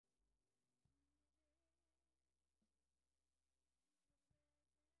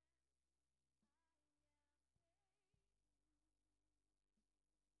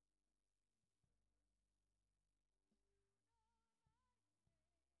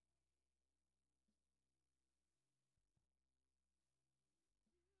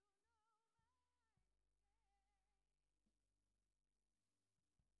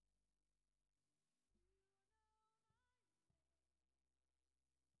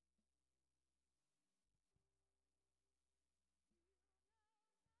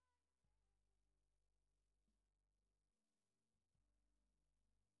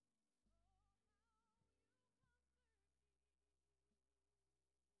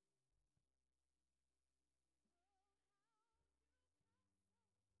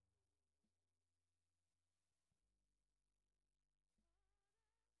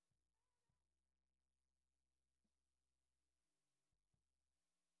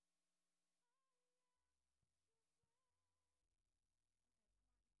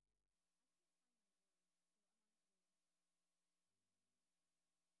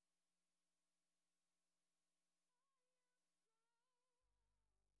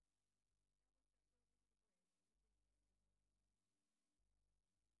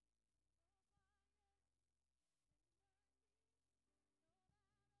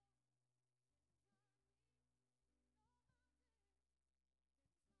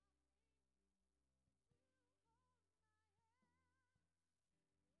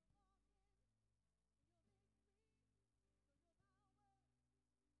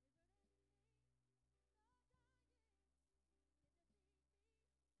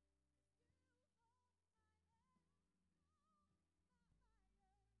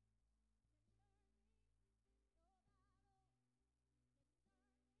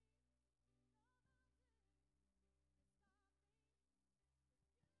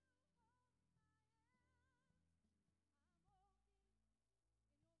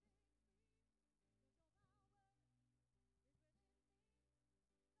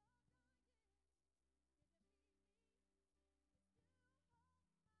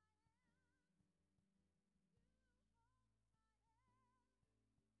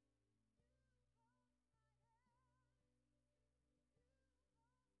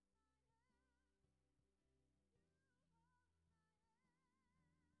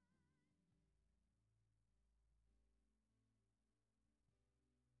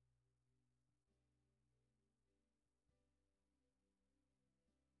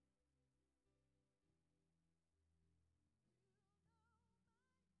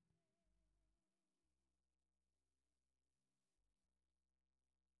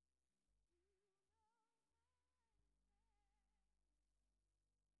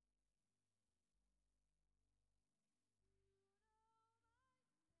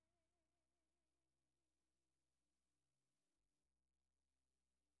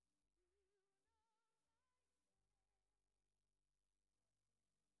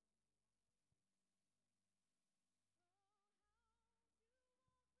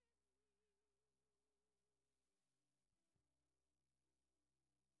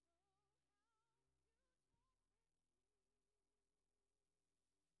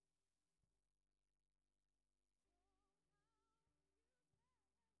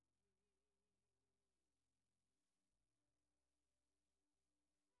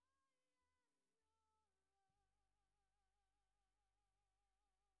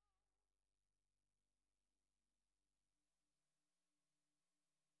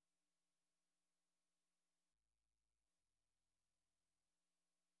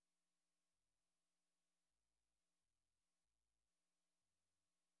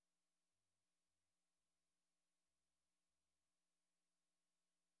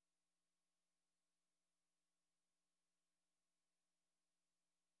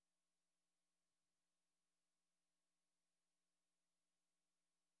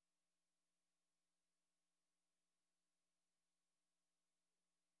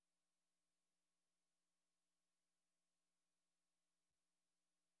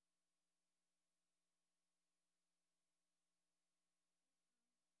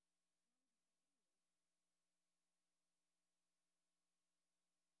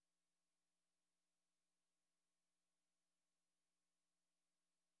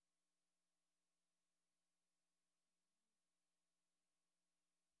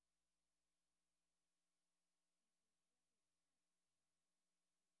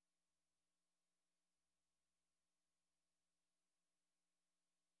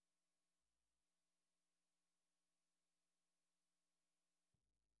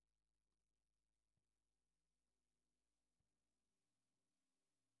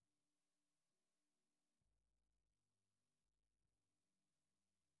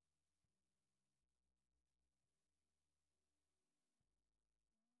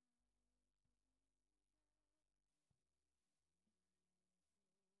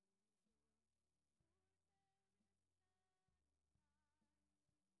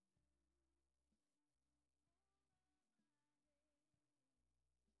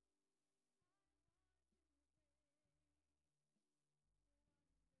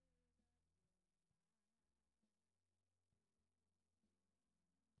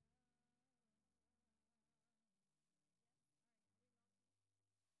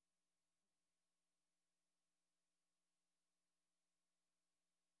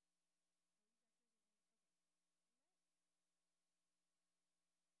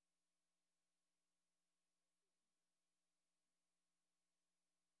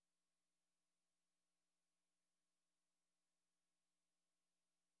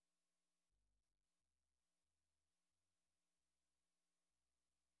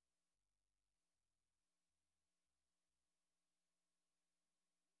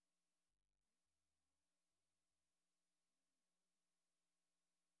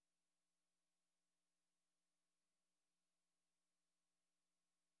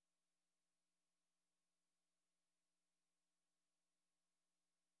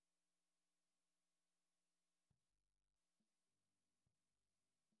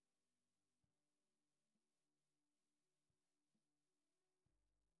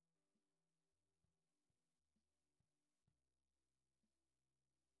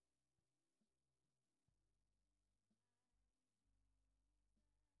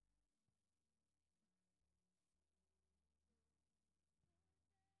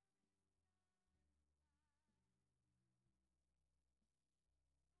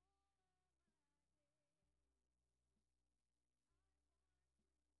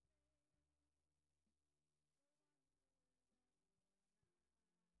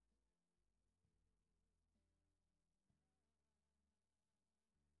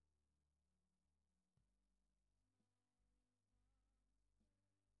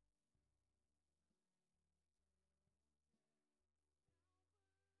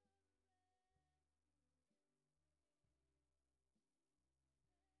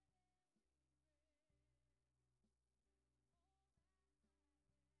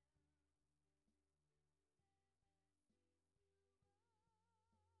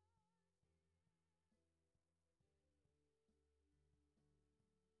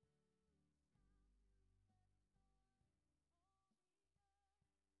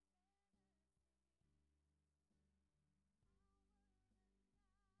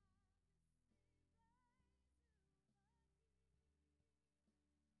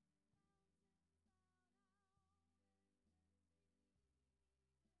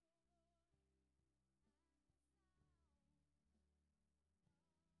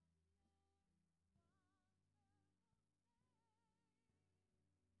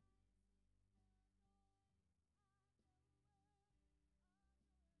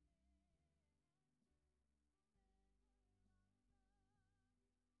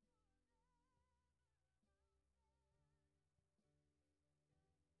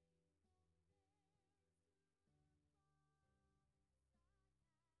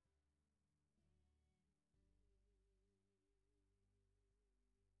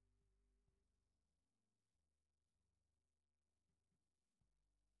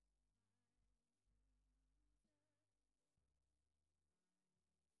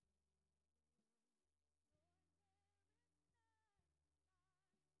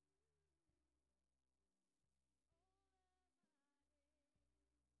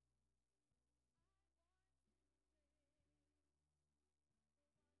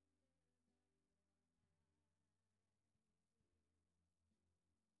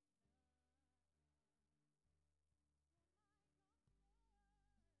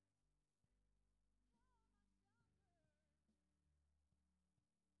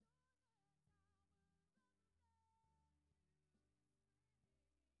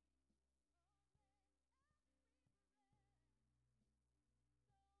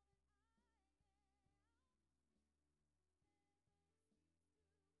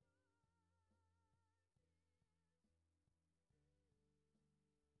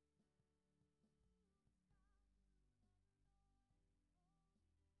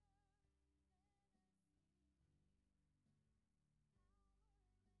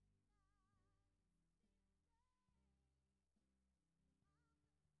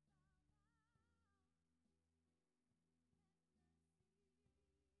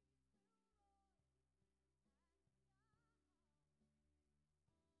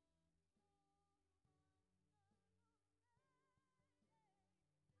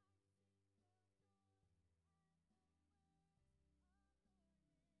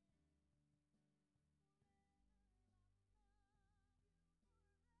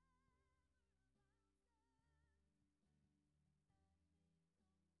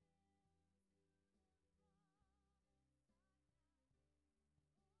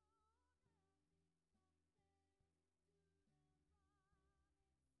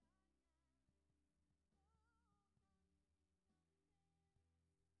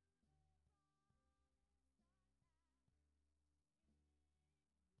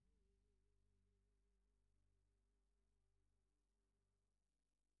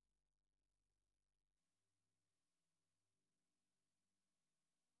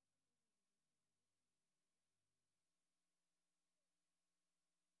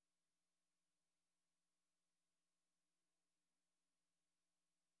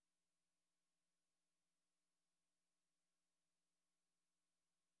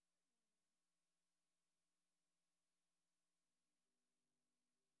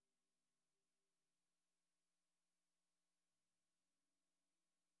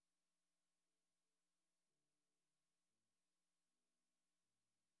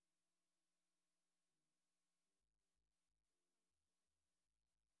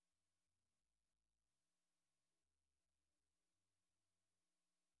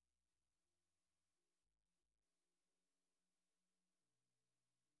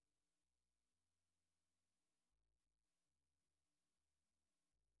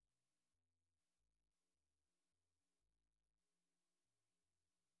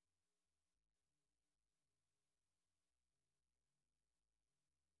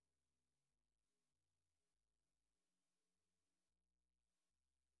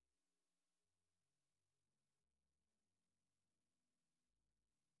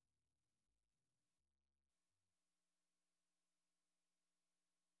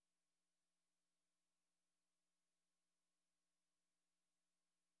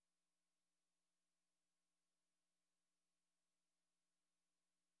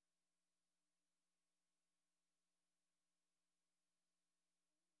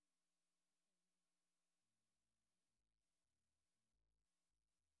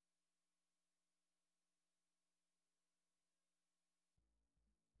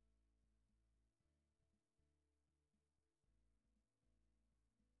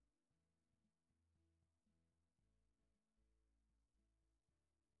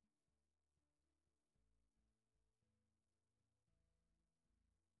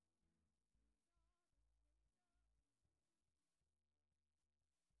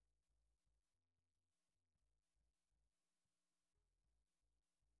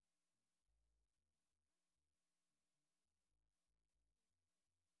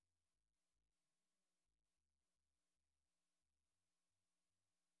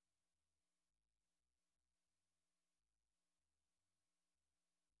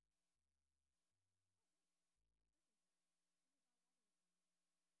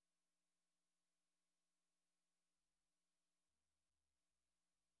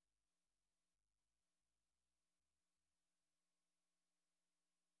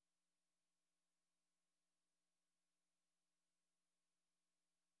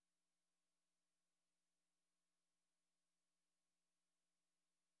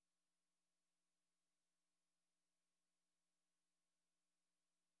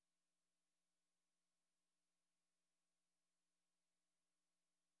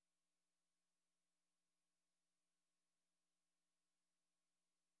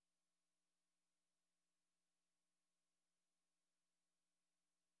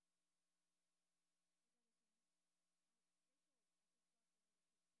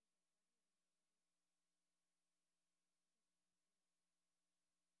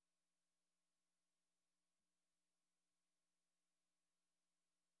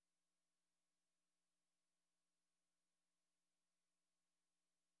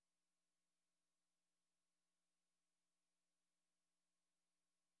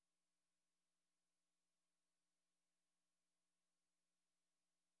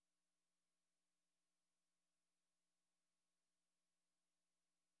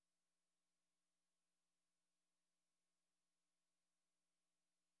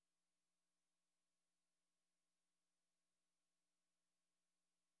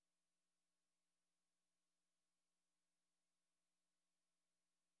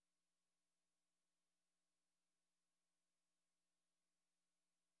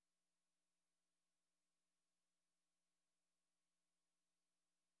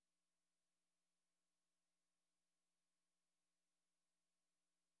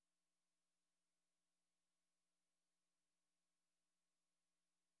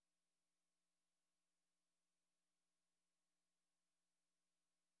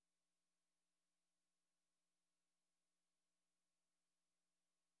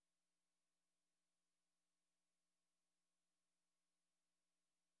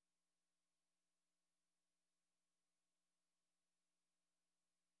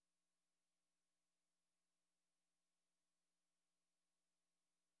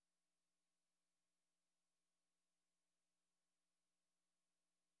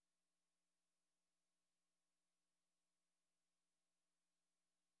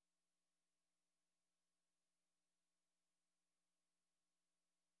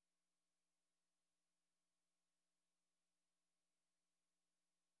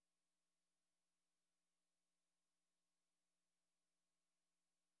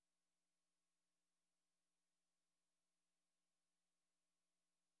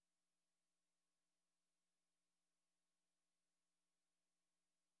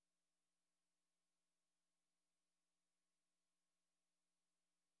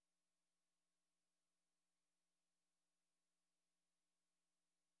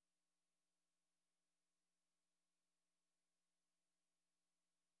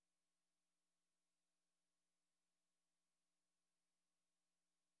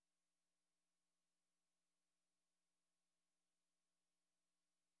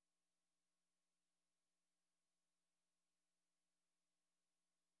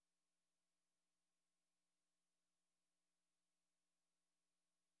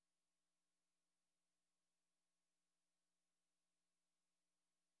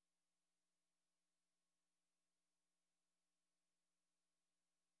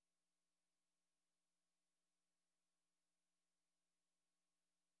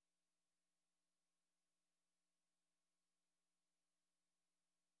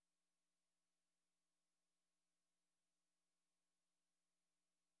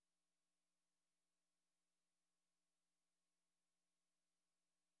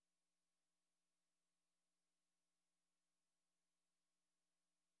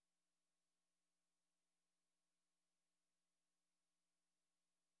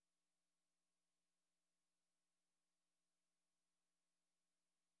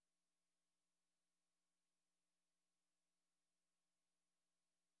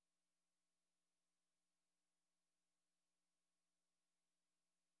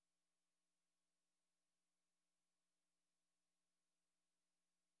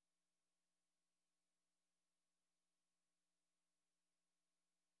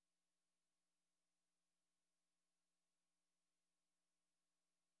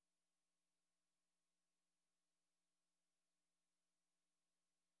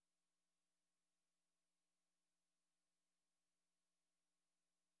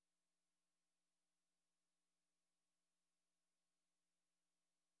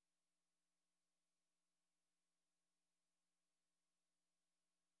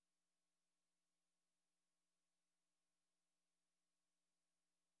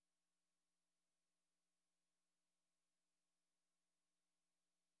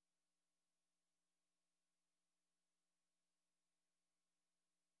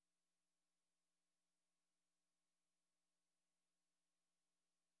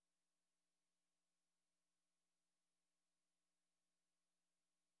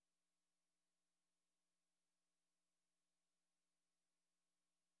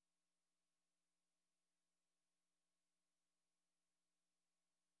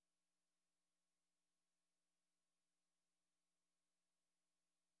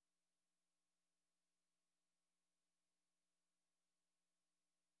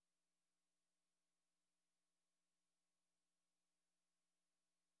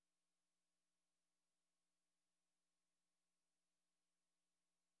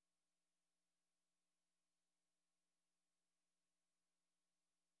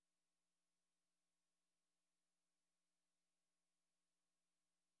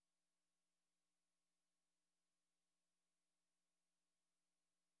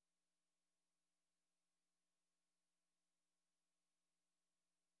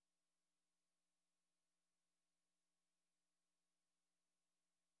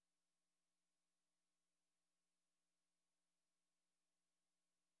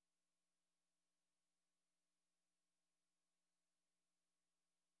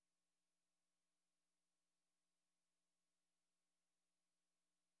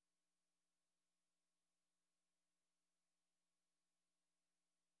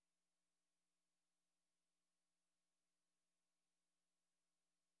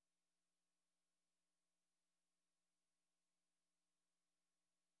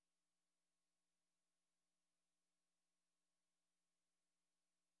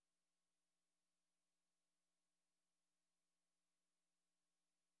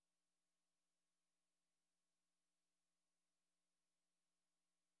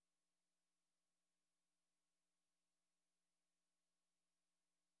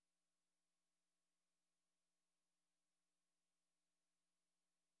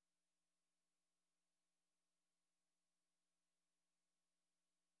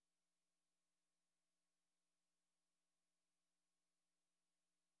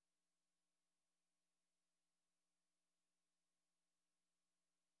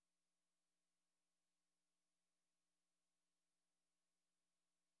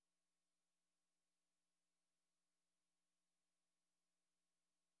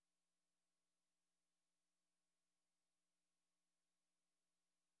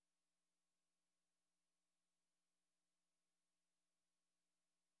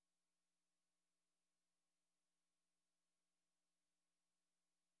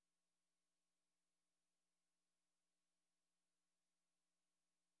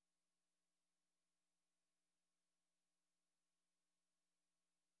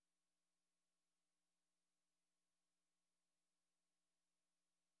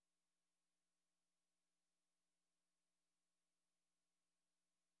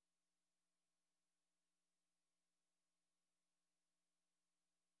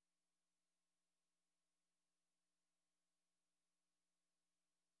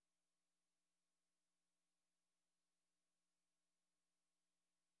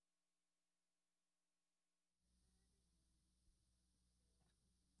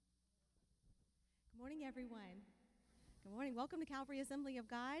morning, everyone. Good morning. Welcome to Calvary Assembly of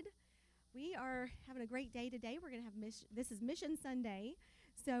God. We are having a great day today. We're going to have this is Mission Sunday,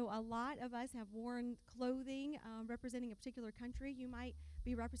 so a lot of us have worn clothing representing a particular country. You might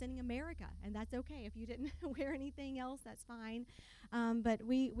be representing America, and that's okay. If you didn't wear anything else, that's fine. But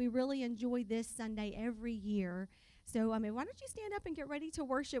we really enjoy this Sunday every year. So, why don't you stand up and get ready to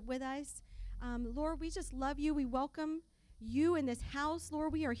worship with us? Lord, we just love you. We welcome you in this house,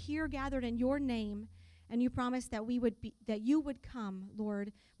 Lord. We are here gathered in your name, and you promised that you would come,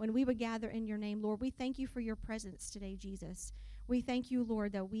 Lord, when we would gather in your name, Lord. We thank you for your presence today, Jesus. We thank you,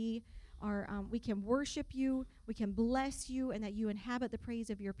 Lord, that we can worship you, we can bless you, and that you inhabit the praise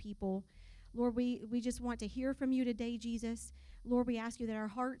of your people. Lord, we just want to hear from you today, Jesus. Lord, we ask you that our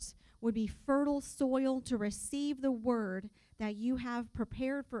hearts would be fertile soil to receive the word that you have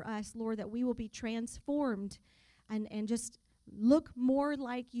prepared for us, Lord, that we will be transformed and just look more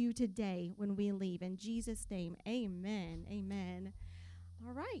like you today when we leave. In Jesus' name, amen, amen.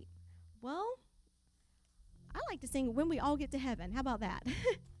 All right. Well, I like to sing When We All Get to Heaven. How about that?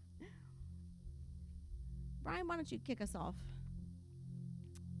 Brian, why don't you kick us off?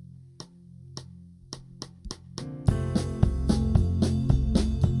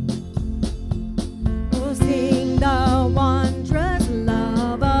 Oh, sing the wondrous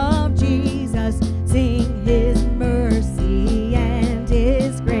love of Jesus. Sing his mercy and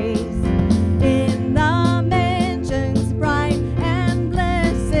his grace. In the mansions bright and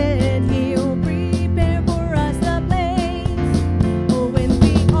blessed, he'll prepare for us the place. Oh, when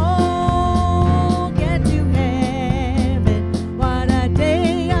we all get to heaven, what a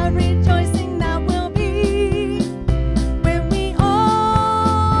day of rejoicing that will be. When we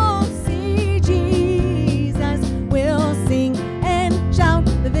all see Jesus, we'll sing and shout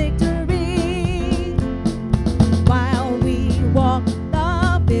the victory. While we walk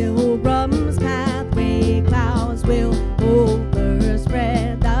the pilgrim's pathway, clouds will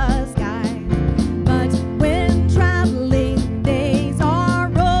overspread the sky. But when traveling days are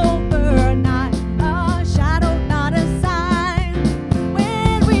over, not a shadow, not a sign.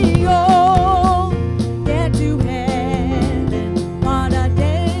 When we all get to heaven, what a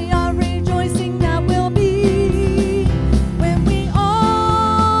day of rejoicing that will be. When we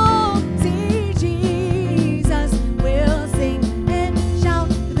all see Jesus, we'll sing and shout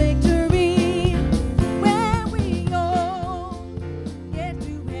the victory. When we all get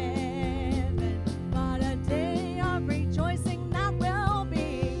to heaven, what a day of rejoicing that will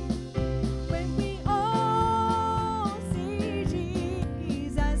be. When we all see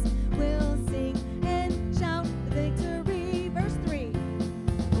Jesus, we'll sing and shout the victory. Verse 3.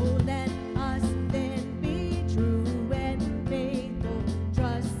 Oh, let us then be true and faithful,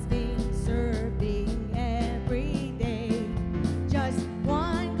 trusting, serving every day. Just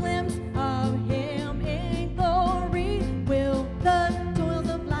one glimpse of him in glory will the toils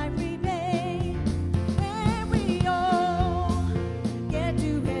of life repay. When we all get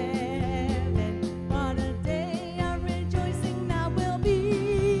to heaven, what a day of rejoicing that will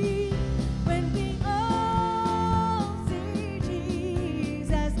be. When we all see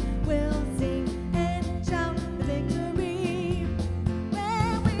Jesus, we'll sing and shout the victory.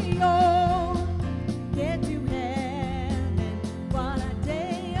 When we all get to heaven, what a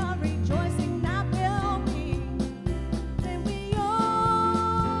day of rejoicing that will be. When we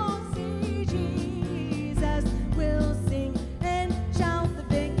all see Jesus, we'll sing and shout the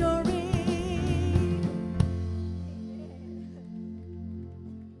victory.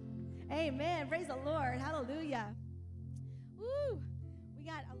 Amen. Praise the Lord. Hallelujah. Woo. We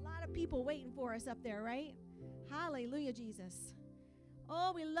got a lot of people waiting for us up there, right? Hallelujah, Jesus.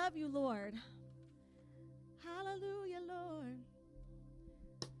 Oh, we love you, Lord. Hallelujah, Lord.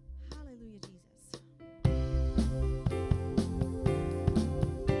 Hallelujah, Jesus.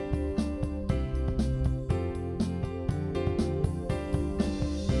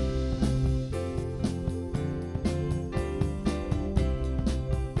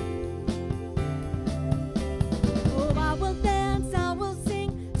 Oh, I will dance, I will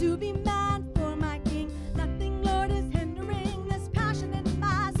sing, to be mad for my King. Nothing, Lord, is hindering this passion in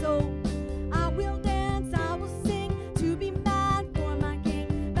my soul. I will dance, I will sing, to be mad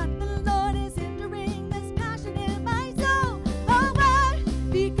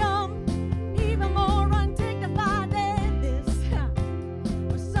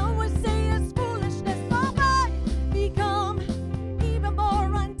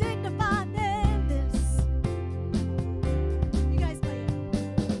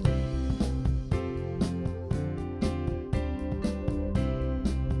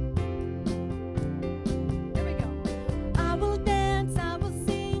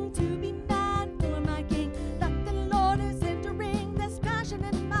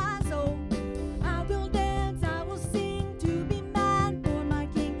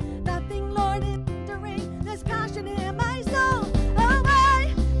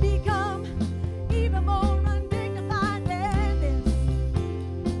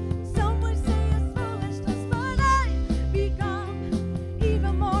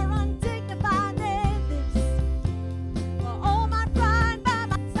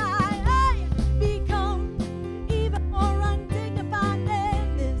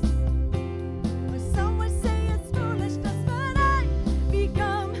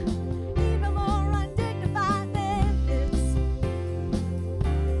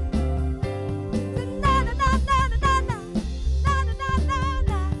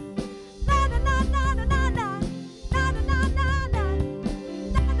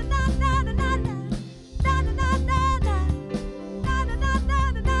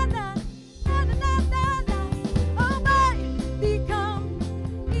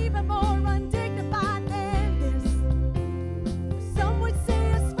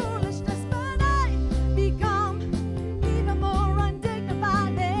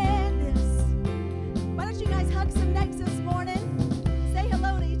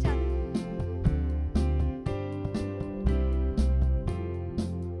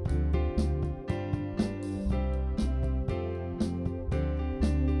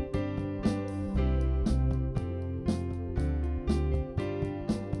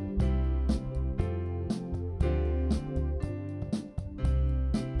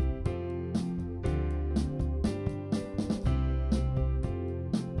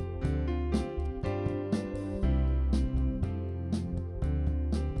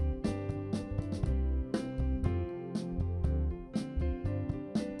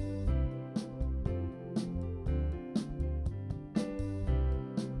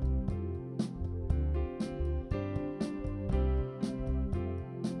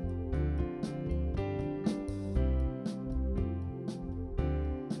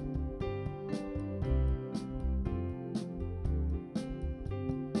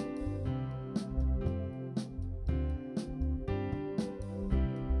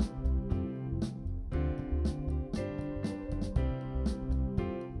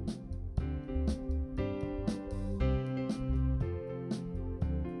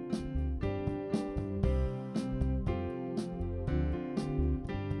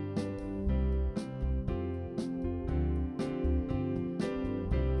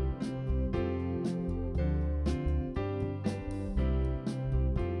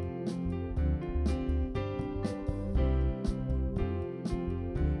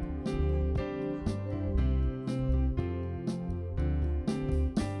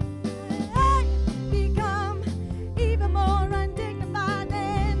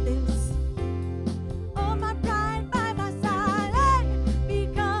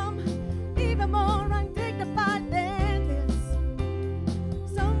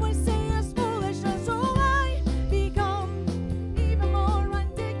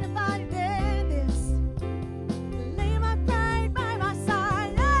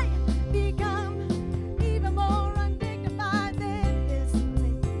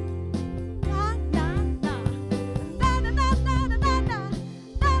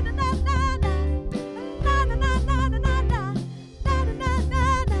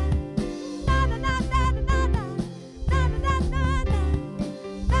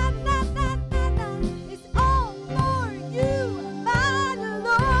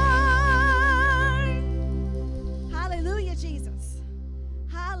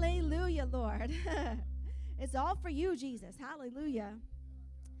for you, Jesus. Hallelujah.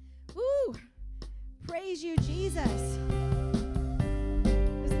 Woo! Praise you, Jesus.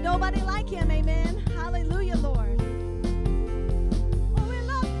 There's nobody like him, amen. Hallelujah, Lord. Oh, we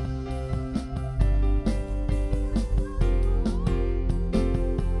love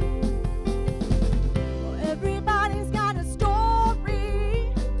you. Everybody's got a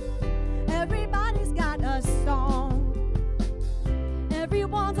story. Everybody's got a song.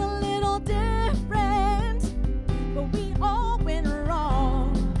 Everyone's a little different, but we all went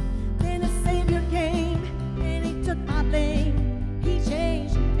wrong. Then a Savior came and he took my blame. He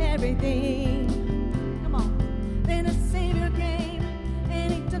changed everything. Come on. Then a Savior came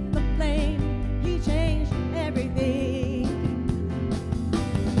and he took the blame. He changed everything.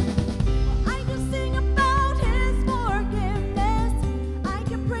 Well, I can sing about his forgiveness. I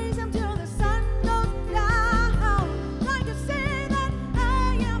can praise him till the sun goes down. I can say that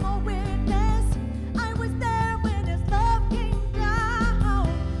I am a witness. I was there when his love came down.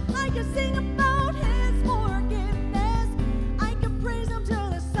 I can sing about his forgiveness. I can praise him till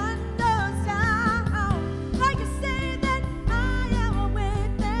the sun goes down. I can say that I am a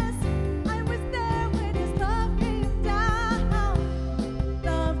witness. I was there when his love came down.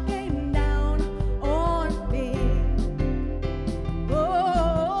 Love came down on me.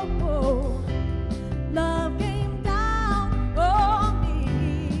 Oh, love came down on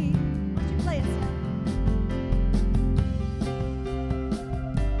me. Why don't you play it, Sam?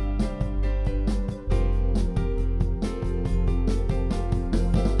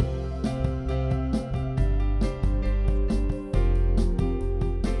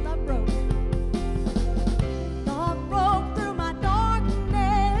 Love broke. Love broke through my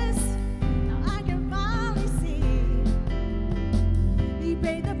darkness. Now I can finally see. He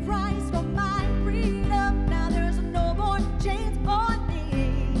paid the price for my freedom. Now there's no more chains on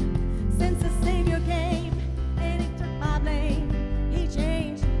me. Since the Savior came and he took my blame, he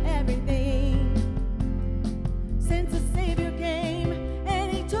changed everything. Since the Savior came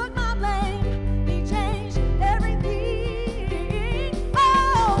and he took my blame, he changed everything.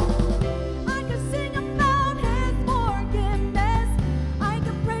 Oh, I can sing about his forgiveness. I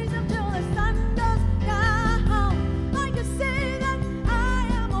can praise him till the sun goes down. I can say that I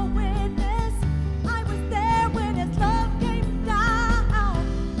am a witness. I was there when his love came down.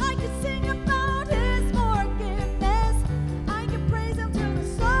 I can sing about his forgiveness. I can praise him till the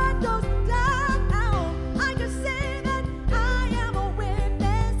sun goes down. I can say that I am a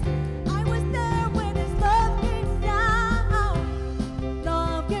witness. I was there when his love came down.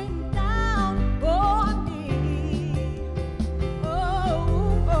 Love came down on me.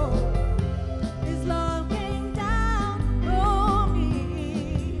 Oh, his love came down on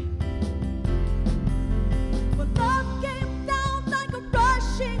me. But love came down like a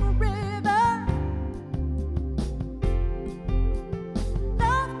rushing river.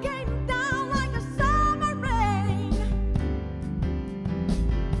 Love came down like a summer rain.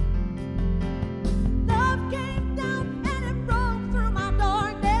 Love came down and it broke through my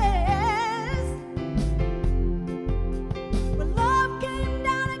darkness. When love came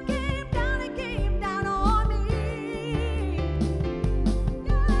down, it came down, it came down on me.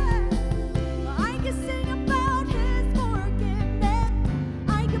 Yeah. I can sing about his forgiveness.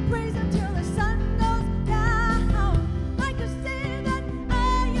 I can praise him till the sun goes down. I can say that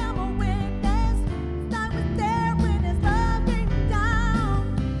I am a witness. I was there when his love came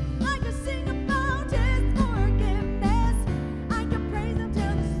down. I can sing about his forgiveness. I can praise him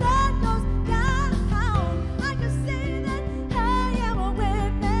till the sun goes down. I can say that I am a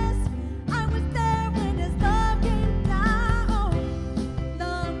witness. I was there when his love came down.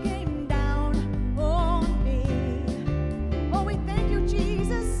 Love came down on me. Oh, we thank you,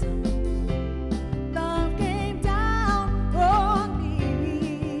 Jesus. Love came down on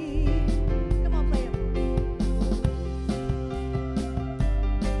me. Come on, play it.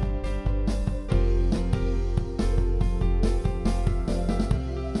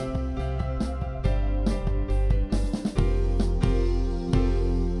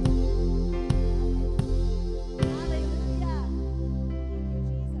 Hallelujah. Thank you,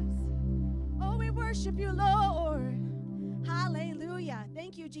 Jesus. Oh, we worship you, Lord. Hallelujah.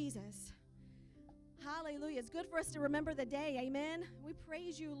 Thank you, Jesus. Hallelujah. It's good for us to remember the day. Amen. We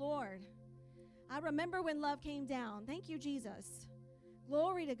praise you, Lord. I remember when love came down. Thank you, Jesus.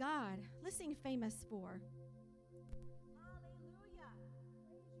 Glory to God. Let's sing Famous For. Hallelujah.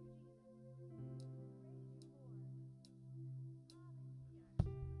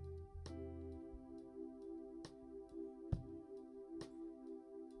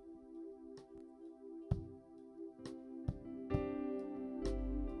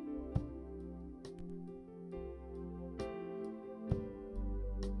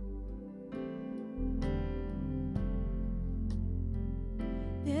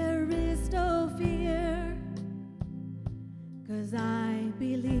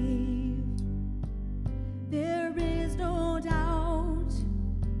 believe. There is no doubt,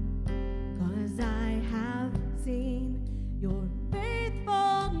 'cause I have seen your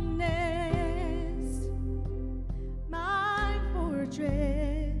faithfulness, my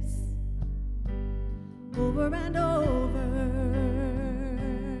fortress, over and over.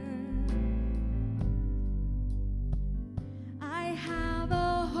 I have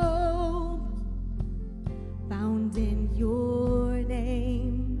a hope found in your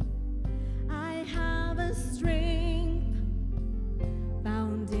name. I have a strength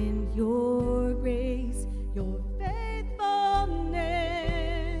found in your grace, your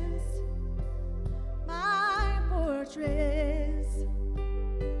faithfulness, my fortress,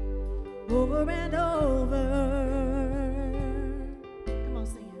 over and over. Come on,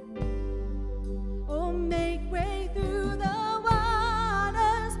 sing it. Oh, make way through the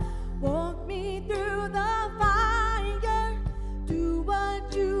waters, walk me through the fire. Do what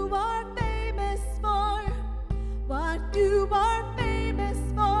you are famous for, what you are famous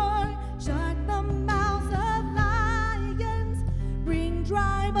for. Shut the mouths of lions, bring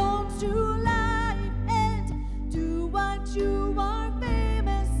dry bones to life, and do what you are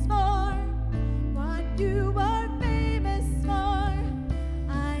famous for, what you are famous for.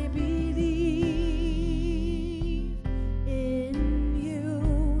 I believe in you,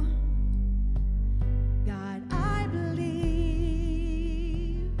 God. I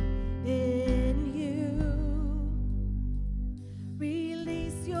believe in you.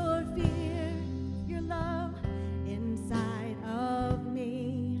 Release your fear, your love inside of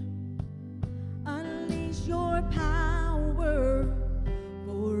me. Unleash your power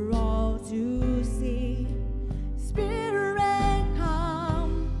for all to see. Spirit,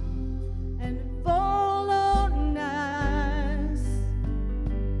 come and fall on us,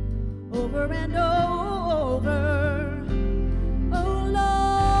 over and over. Oh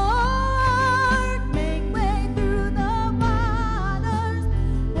Lord, make way through the waters,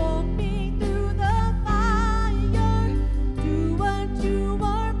 walk me through the fire. Do what you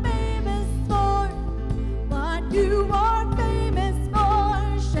are famous for, what you are famous for.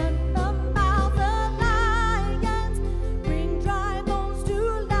 Shut the mouths of lions, bring dry bones to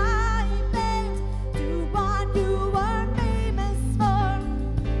life, and do what you are famous for,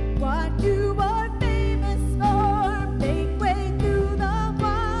 what you are famous for. Make way through the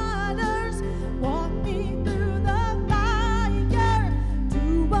waters, walk me through the fire. Do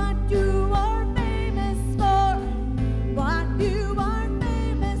what you are famous for, what you are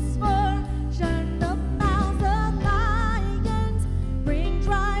famous for. Shut the mouths of lions, bring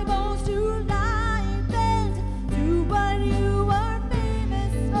dry bones to life, and do what you are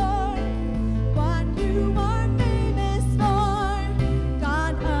famous for, what you are famous for.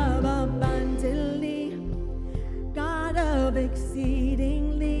 God of abundantly, God of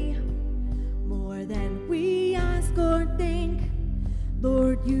exceedingly, more than we ask or think.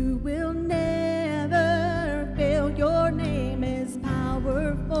 Lord, you will never fail. Your name is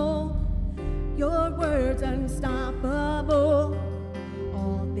powerful, your word's unstoppable.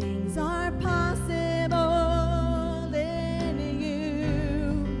 All things are possible in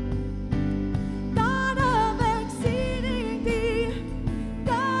you. God of exceedingly,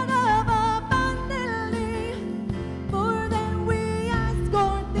 God of abundantly, more than we ask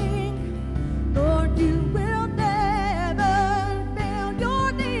or think. Lord, you will never fail.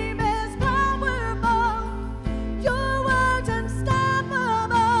 Your name is powerful, your word's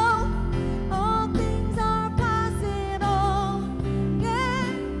unstoppable. All things are possible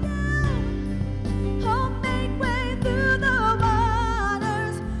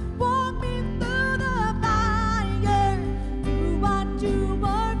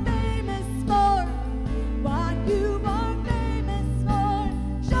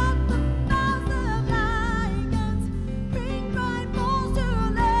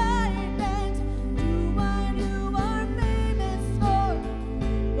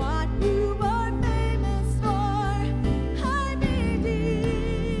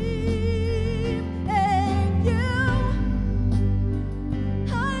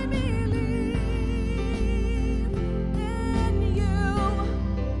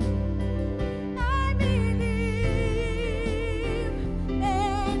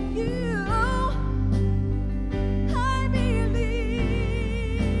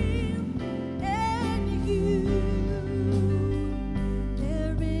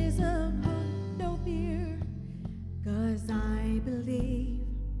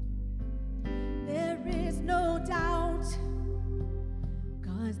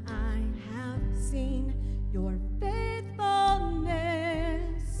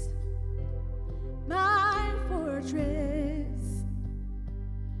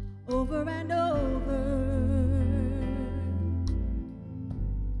over and over,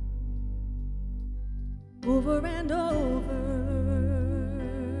 over and over,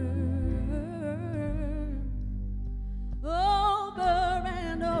 over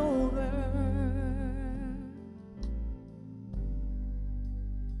and over,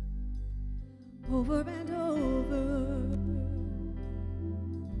 over and over.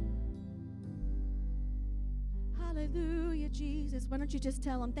 Hallelujah, Jesus. Why don't you just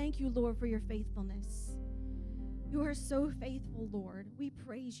tell him, thank you, Lord, for your faithfulness. You are so faithful, Lord. We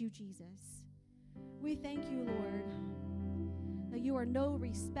praise you, Jesus. We thank you, Lord, that you are no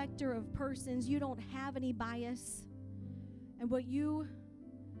respecter of persons. You don't have any bias. And what you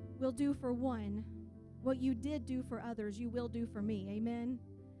will do for one, what you did do for others, you will do for me. Amen.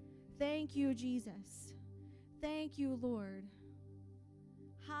 Thank you, Jesus. Thank you, Lord.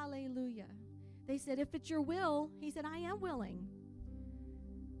 Hallelujah. They said, if it's your will, he said, I am willing.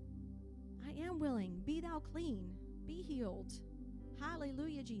 I am willing. Be thou clean. Be healed.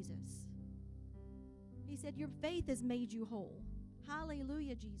 Hallelujah, Jesus. He said, your faith has made you whole.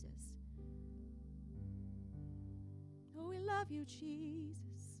 Hallelujah, Jesus. Oh, we love you,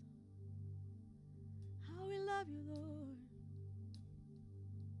 Jesus. Oh, we love you, Lord.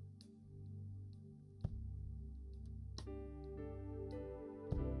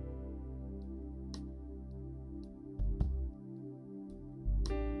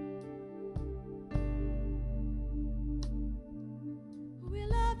 We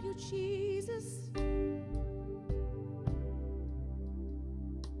love you, Jesus.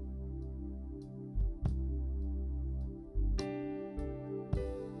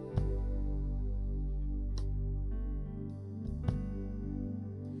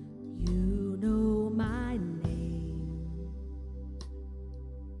 You know my name.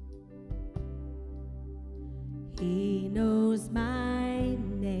 He knows my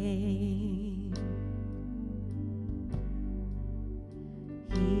name.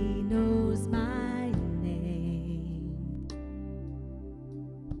 He knows my name.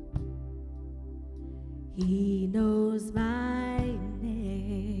 He knows my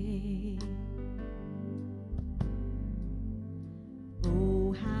name.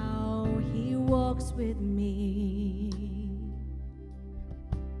 Oh, how he walks with me.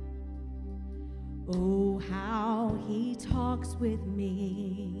 Oh, how he talks with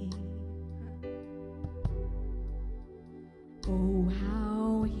me. Oh,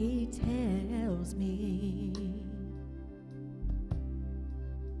 how he tells me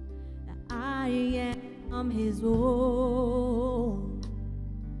that I am his own.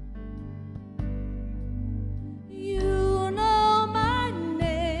 You know my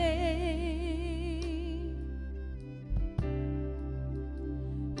name.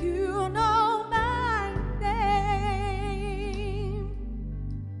 You know my name.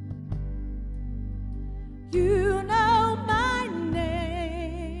 You know my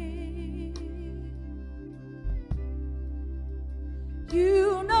name.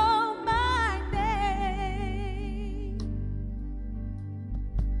 You know my name.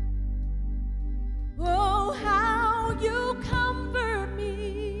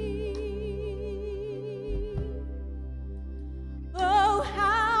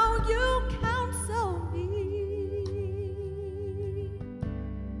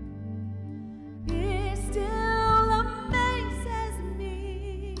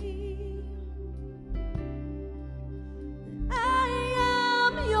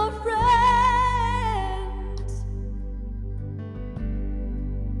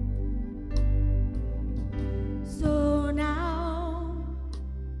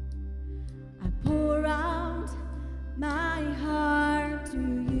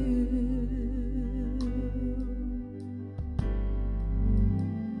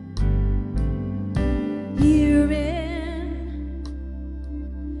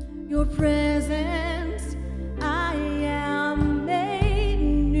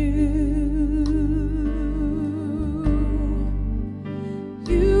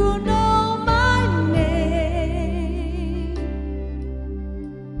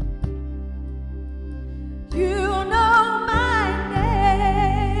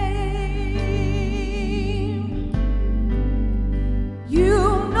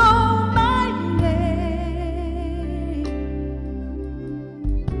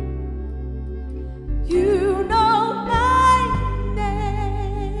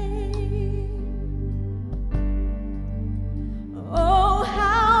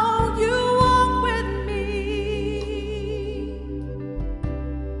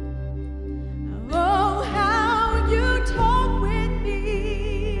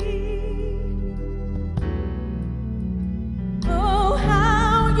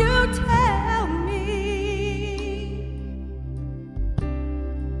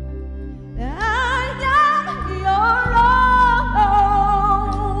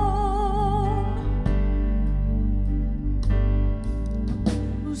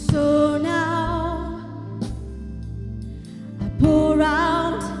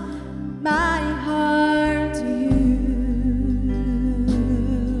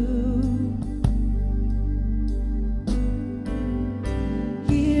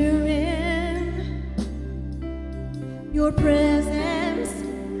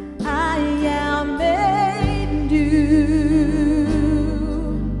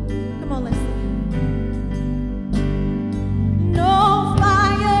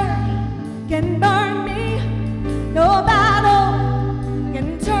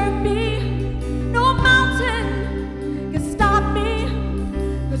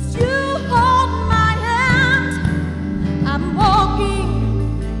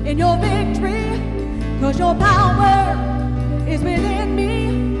 'cause your power is within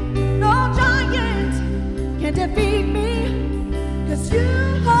me. No giant can defeat me, 'cause you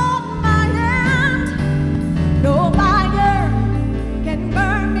hold my hand. No fire can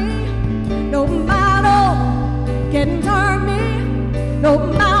burn me, no battle can turn me, no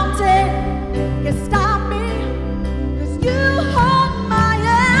mountain can stop me, 'cause you hold my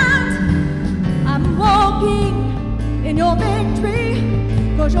hand. I'm walking in your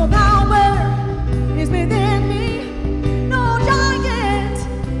victory, 'cause your power is within me. No giant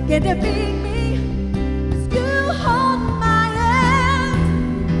can defeat me, 'cause you hold my hand.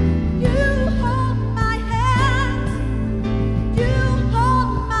 You hold my hand. You hold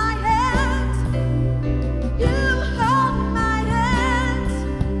my hand. You hold my hand.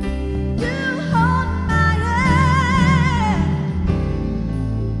 You hold my hand.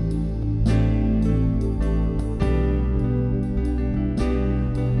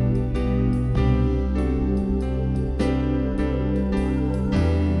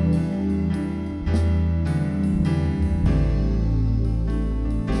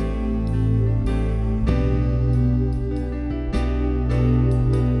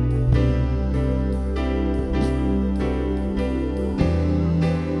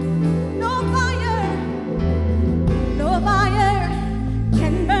 No fire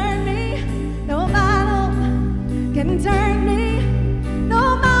can burn me, no battle can turn me, no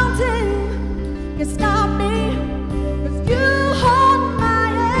mountain can stop me, 'cause you hold my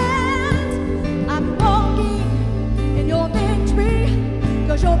hand. I'm walking in your victory,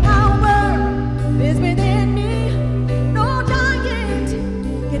 'cause your power is within me. No giant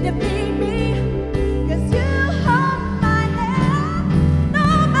can defeat me, 'cause you hold my hand. No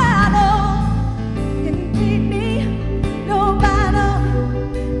battle can beat me, no battle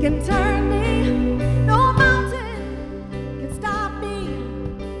can turn me, no mountain can stop me,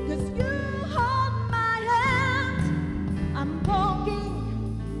 'cause you hold my hand. I'm walking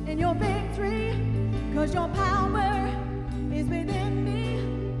in your victory, 'cause your power is within me.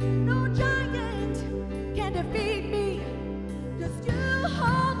 No giant can defeat me, 'cause you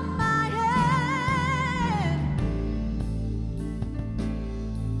hold my hand.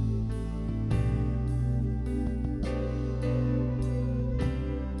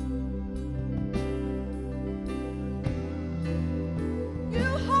 You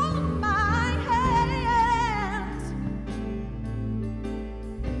hold my hand.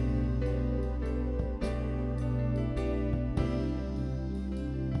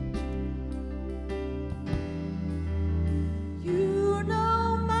 You know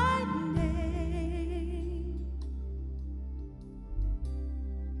my name.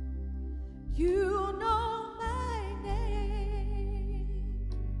 You know my name.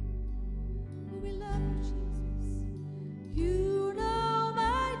 We love you, Jesus. You know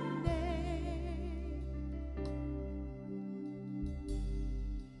my name.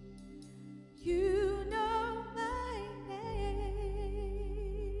 You know my name.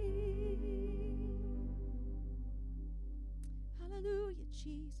 Hallelujah,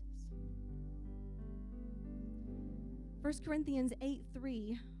 Jesus. 1 Corinthians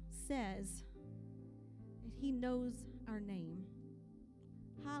 8:3 says that he knows our name.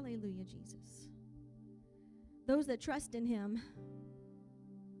 Hallelujah, Jesus. Those that trust in him,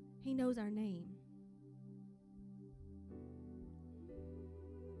 he knows our name.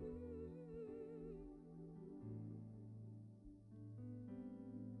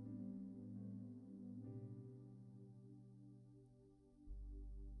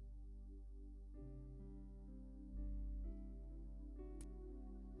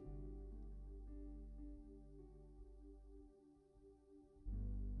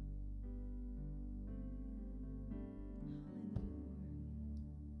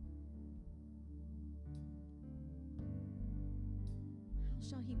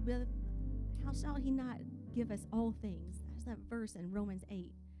 How shall he not give us all things? That's that verse in Romans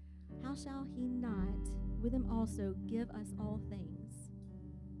 8. How shall he not with him also give us all things?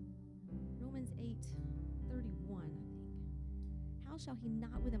 Romans 8:31, I think. How shall he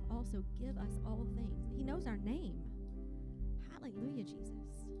not with him also give us all things? He knows our name. Hallelujah,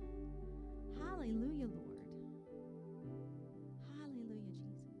 Jesus. Hallelujah, Lord. Hallelujah,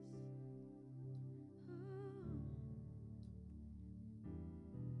 Jesus.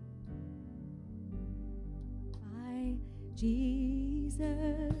 My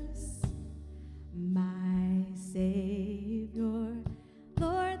Jesus, my Savior,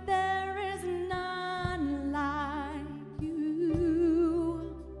 Lord, there is none like you.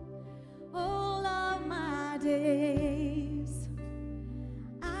 All of my days,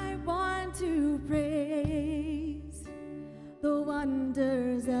 I want to praise the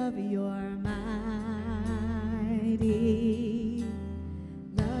wonders of your mighty mighty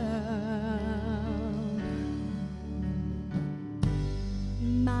love.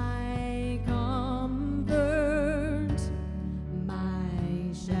 My comfort,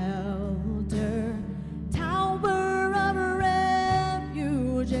 my shelter, tower of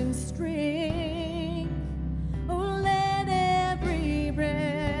refuge and strength. Oh, let every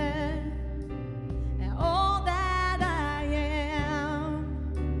breath and all that I am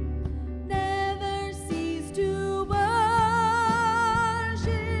never cease to worship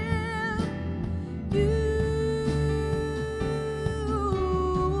you.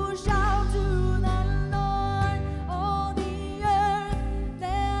 Shout to the Lord, all the earth,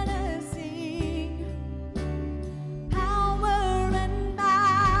 let us sing. Power and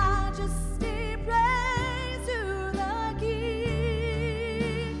majesty, praise to the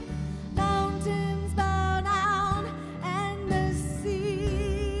King. Mountains bow down and the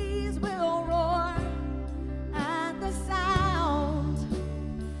seas will roar at the sound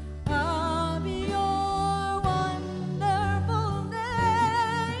of your wonderful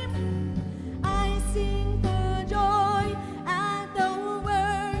name. I sing for joy at the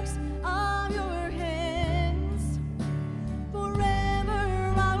works of your hands.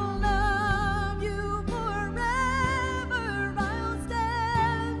 Forever I'll love you, forever I'll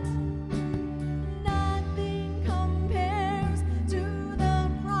stand. Nothing compares to the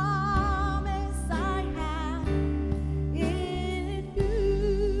promise I have in you.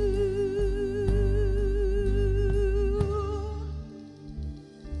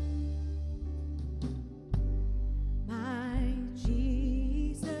 My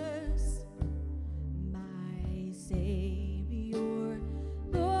Jesus, my Savior,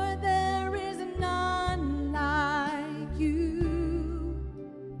 Lord, there is none like you.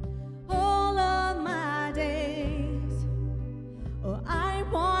 All of my days, oh, I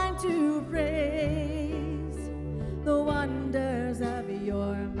want to praise the wonders of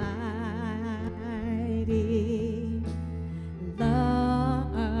your mighty love.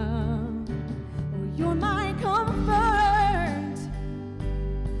 Oh, you're my comfort,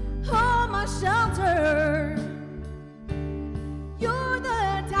 oh, my shelter. You're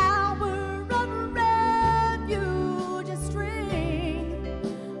the tower of refuge and strength.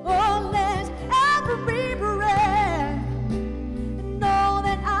 Oh, let every breath know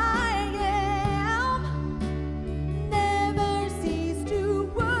that I am never cease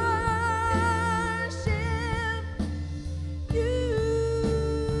to worship you.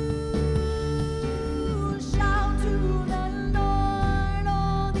 Shout to the Lord,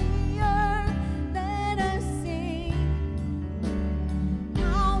 all the earth, let us sing.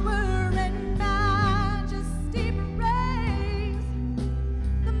 Power and majesty, praise.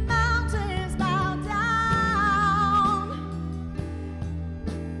 The mountains bow down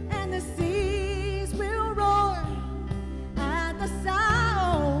and the seas will roar at the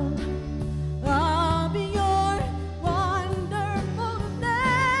sound of your wonderful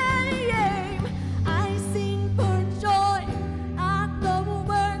name. I sing for joy at the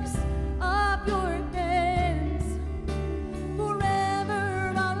works of your hands.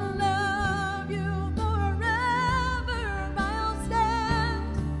 Forever I'll love you, forever I'll stand.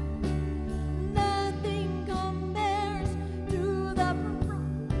 Nothing compares to the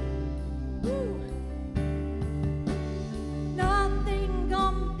nothing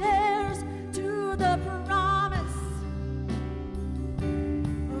compares to the promise.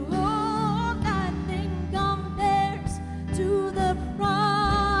 Oh, nothing compares to the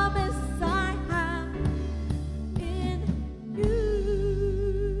promise I have in you.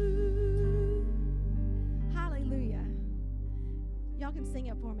 Hallelujah. Y'all can sing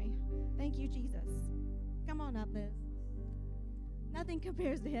it for me. Thank you, Jesus. Come on up, Liz. Nothing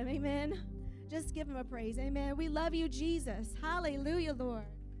compares to him. Amen. Just give him a praise. Amen. We love you, Jesus. Hallelujah, Lord.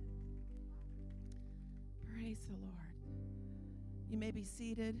 Praise the Lord. You may be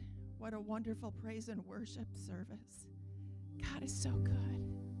seated. What a wonderful praise and worship service. God is so good.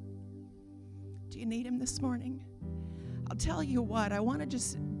 Do you need him this morning? I'll tell you what, I want to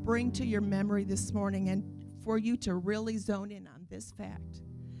just bring to your memory this morning and for you to really zone in on this fact.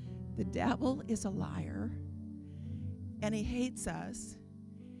 The devil is a liar, and he hates us,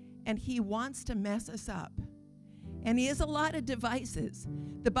 and he wants to mess us up. And he has a lot of devices.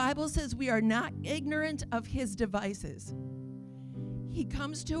 The Bible says we are not ignorant of his devices. He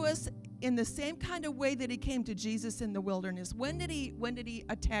comes to us in the same kind of way that he came to Jesus in the wilderness. When did he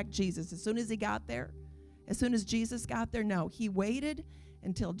attack Jesus? As soon as he got there? As soon as Jesus got there? No, he waited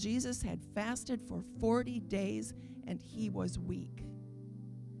until Jesus had fasted for 40 days and he was weak.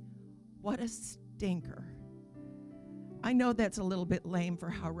 What a stinker. I know that's a little bit lame for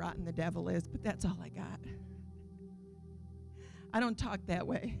how rotten the devil is, but that's all I got. I don't talk that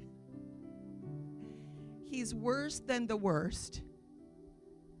way. He's worse than the worst.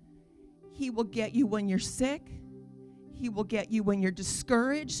 He will get you when you're sick. He will get you when you're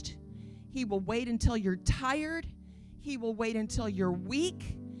discouraged. He will wait until you're tired. He will wait until you're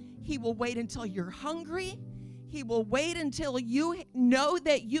weak. He will wait until you're hungry. He will wait until you know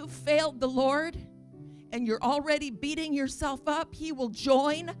that you failed the Lord and you're already beating yourself up. He will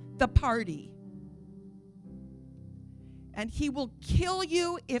join the party. And he will kill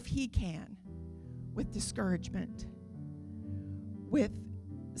you if he can with discouragement, with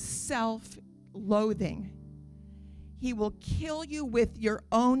self-loathing. He will kill you with your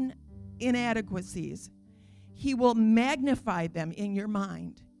own inadequacies. He will magnify them in your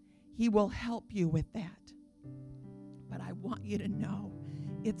mind. He will help you with that. But I want you to know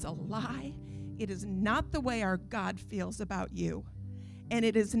it's a lie. It is not the way our God feels about you. And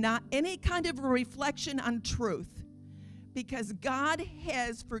it is not any kind of a reflection on truth. Because God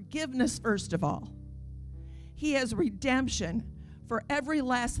has forgiveness, first of all. He has redemption for every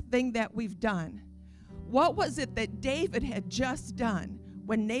last thing that we've done. What was it that David had just done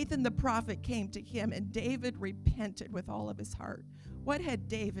when Nathan the prophet came to him and David repented with all of his heart? What had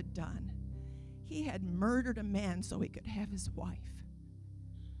David done? He had murdered a man so he could have his wife.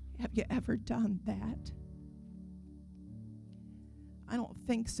 Have you ever done that? I don't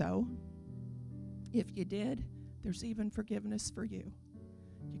think so. If you did, there's even forgiveness for you.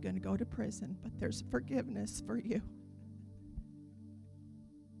 You're going to go to prison, but there's forgiveness for you.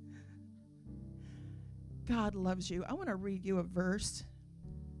 God loves you. I want to read you a verse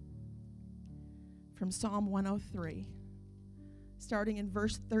from Psalm 103, starting in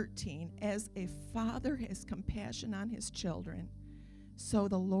verse 13. As a father has compassion on his children, so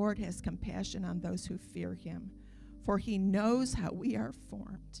the Lord has compassion on those who fear him. For he knows how we are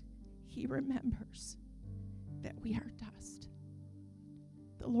formed. He remembers that we are dust.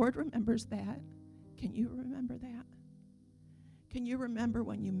 The Lord remembers that. Can you remember that? Can you remember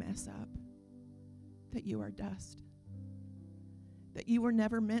when you mess up that you are dust? That you were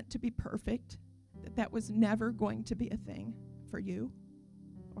never meant to be perfect? That was never going to be a thing for you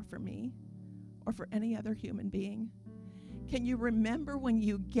or for me or for any other human being? Can you remember when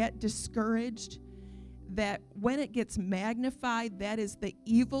you get discouraged, that when it gets magnified, that is the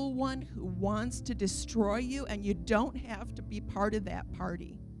evil one who wants to destroy you, and you don't have to be part of that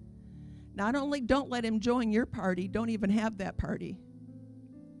party? Not only don't let him join your party, don't even have that party.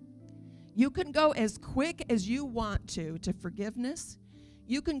 You can go as quick as you want to forgiveness.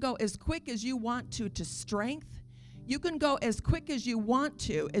 You can go as quick as you want to strength. You can go as quick as you want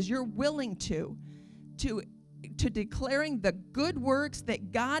to, as you're willing to declaring the good works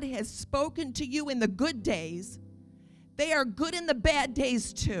that God has spoken to you in the good days. They are good in the bad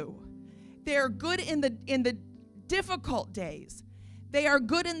days too. They are good in the difficult days. They are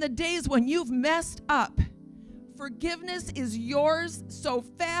good in the days when you've messed up. Forgiveness is yours so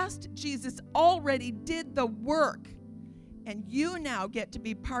fast. Jesus already did the work. And you now get to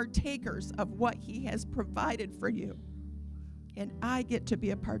be partakers of what he has provided for you. And I get to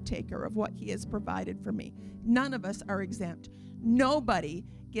be a partaker of what he has provided for me. None of us are exempt. Nobody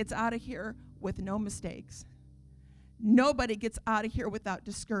gets out of here with no mistakes. Nobody gets out of here without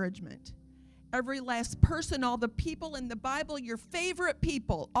discouragement. Every last person, all the people in the Bible, your favorite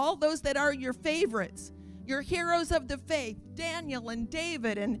people, all those that are your favorites, your heroes of the faith, Daniel and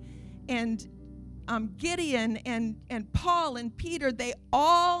David and Gideon and Paul and Peter, they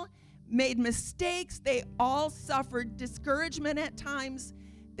all made mistakes. They all suffered discouragement at times.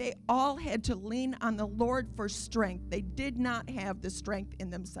 They all had to lean on the Lord for strength. They did not have the strength in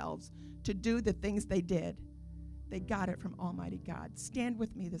themselves to do the things they did. They got it from Almighty God. Stand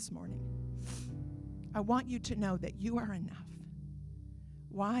with me this morning. I want you to know that you are enough.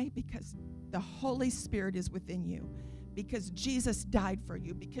 Why? Because the Holy Spirit is within you. Because Jesus died for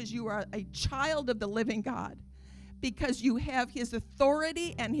you. Because you are a child of the living God. Because you have his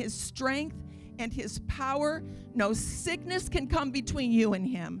authority and his strength and his power. No sickness can come between you and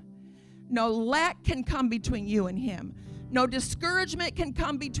him. No lack can come between you and him. No discouragement can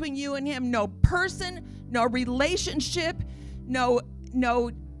come between you and him. No person, no relationship, no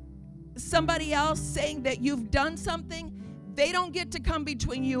somebody else saying that you've done something. They don't get to come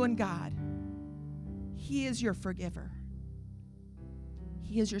between you and God. He is your forgiver.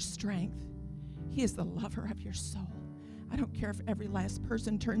 He is your strength. He is the lover of your soul. I don't care if every last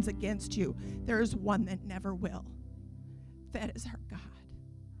person turns against you. There is one that never will. That is our God.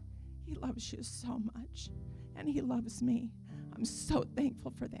 He loves you so much, and he loves me. I'm so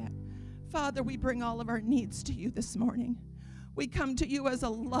thankful for that. Father, we bring all of our needs to you this morning. We come to you as a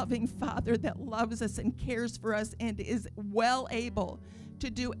loving Father that loves us and cares for us and is well able to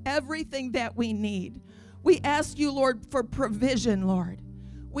do everything that we need. We ask you, Lord, for provision, Lord.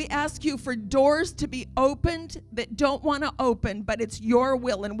 We ask you for doors to be opened that don't want to open, but it's your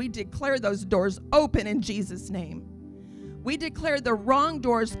will, and we declare those doors open in Jesus' name. We declare the wrong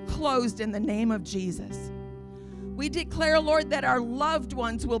doors closed in the name of Jesus. We declare, Lord, that our loved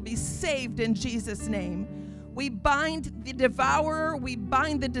ones will be saved in Jesus' name. We bind the devourer, we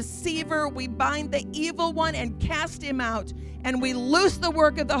bind the deceiver, we bind the evil one and cast him out, and we loose the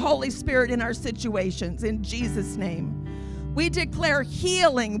work of the Holy Spirit in our situations in Jesus' name. We declare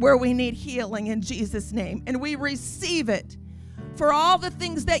healing where we need healing in Jesus' name, and we receive it. For all the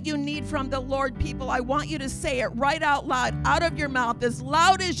things that you need from the Lord, people, I want you to say it right out loud, out of your mouth, as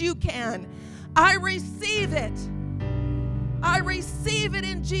loud as you can. I receive it. I receive it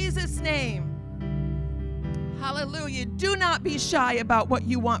in Jesus' name. Hallelujah. Do not be shy about what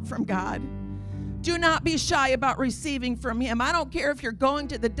you want from God. Do not be shy about receiving from him. I don't care if you're going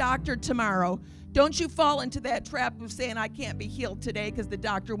to the doctor tomorrow. Don't you fall into that trap of saying, I can't be healed today because the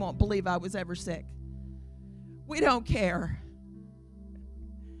doctor won't believe I was ever sick. We don't care.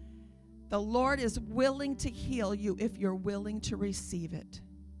 The Lord is willing to heal you if you're willing to receive it.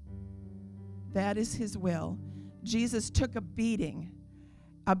 That is his will. Jesus took a beating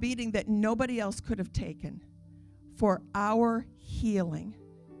that nobody else could have taken for our healing.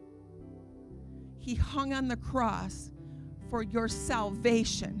 He hung on the cross for your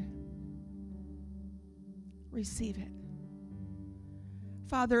salvation. Receive it.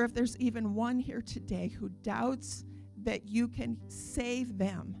 Father, if there's even one here today who doubts that you can save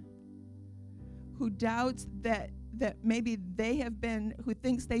them, who doubts that maybe who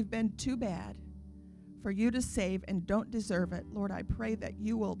thinks they've been too bad for you to save and don't deserve it, Lord, I pray that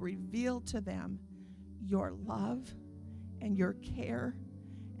you will reveal to them your love and your care,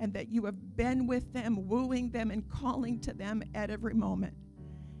 and that you have been with them, wooing them and calling to them at every moment.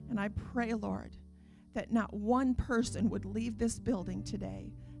 And I pray, Lord, that not one person would leave this building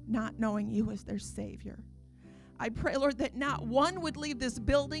today not knowing you as their Savior. I pray, Lord, that not one would leave this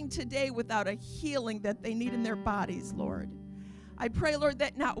building today without a healing that they need in their bodies, Lord. I pray, Lord,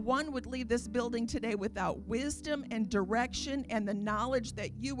 that not one would leave this building today without wisdom and direction and the knowledge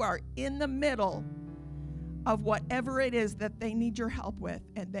that you are in the middle of whatever it is that they need your help with,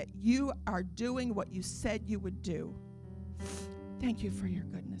 and that you are doing what you said you would do. Thank you for your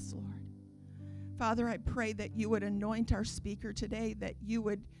goodness, Lord. Father, I pray that you would anoint our speaker today, that you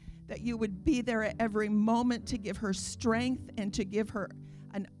would be there at every moment to give her strength and to give her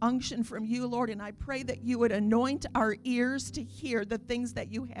an unction from you, Lord. And I pray that you would anoint our ears to hear the things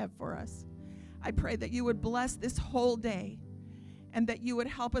that you have for us. I pray that you would bless this whole day, and that you would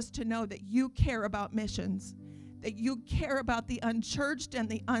help us to know that you care about missions, that you care about the unchurched and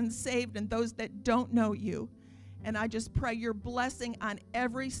the unsaved and those that don't know you. And I just pray your blessing on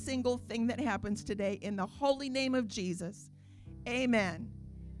every single thing that happens today in the holy name of Jesus. Amen.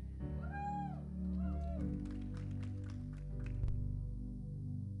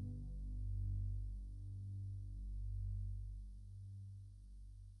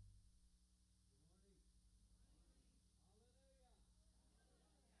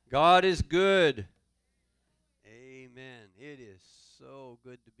 God is good. Amen. It is so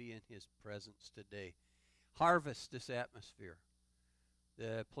good to be in his presence today. Harvest this atmosphere.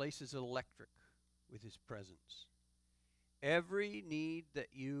 The place is electric with his presence. Every need that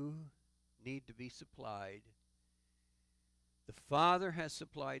you need to be supplied, the Father has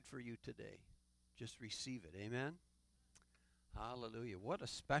supplied for you today. Just receive it. Amen. Hallelujah. What a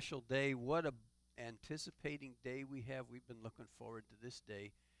special day. What a anticipating day we have. We've been looking forward to this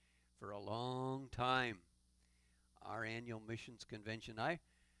day for a long time. Our annual missions convention.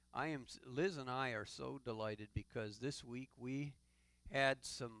 Liz and I are so delighted because this week we had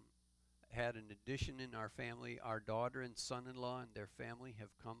an addition in our family. Our daughter and son-in-law and their family have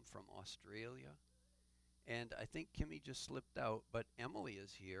come from Australia. And I think Kimmy just slipped out, but Emily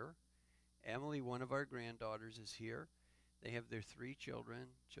is here. Emily, one of our granddaughters, is here. They have their 3 children,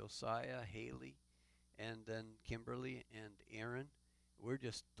 Josiah, Haley, and then Kimberly and Aaron. We're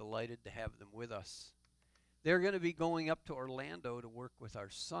just delighted to have them with us. They're going to be going up to Orlando to work with our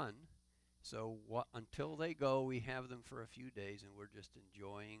son. So until they go, we have them for a few days, and we're just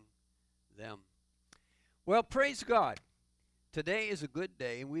enjoying them. Well, praise God. Today is a good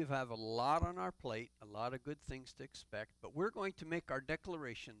day, and we have a lot on our plate, a lot of good things to expect. But we're going to make our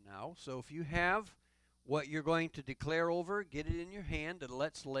declaration now. So if you have what you're going to declare over, get it in your hand, and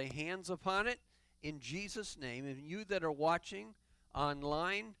let's lay hands upon it in Jesus' name. And you that are watching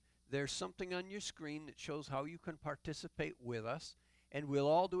online, there's something on your screen that shows how you can participate with us, and we'll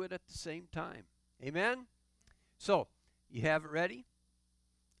all do it at the same time. Amen? So, you have it ready?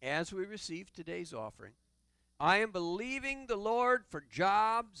 As we receive today's offering, I am believing the Lord for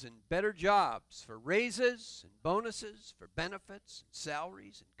jobs and better jobs, for raises and bonuses, for benefits and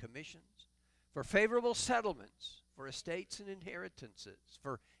salaries and commissions, for favorable settlements, for estates and inheritances,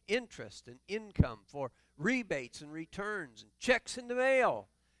 for interest and income, for rebates and returns and checks in the mail,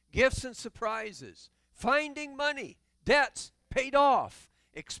 gifts and surprises, finding money, debts paid off,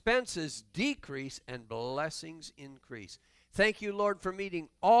 expenses decrease, and blessings increase. Thank you, Lord, for meeting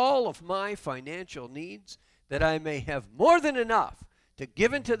all of my financial needs, that I may have more than enough to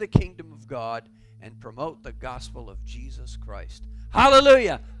give into the kingdom of God and promote the gospel of Jesus Christ.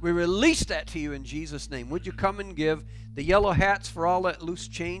 Hallelujah. We release that to you in Jesus' name. Would you come and give? The yellow hats for all that loose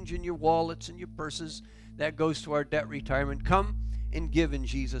change in your wallets and your purses, that goes to our debt retirement. Come and give in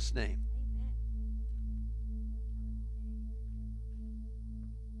Jesus' name.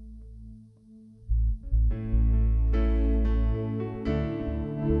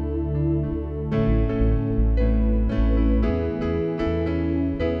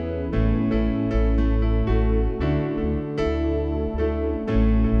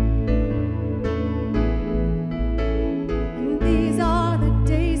 These are the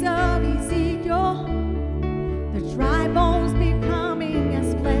days of Ezekiel, the dry bones becoming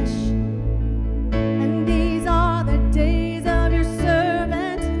as flesh. And these are the days of your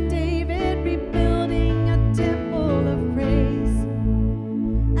servant David, rebuilding a temple of praise.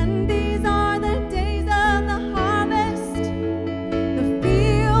 And these are the days of the harvest, the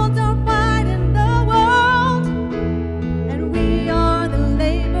fields are wide in the world, and we are the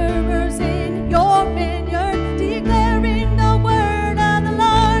laborers in your vineyard, declaring the word of the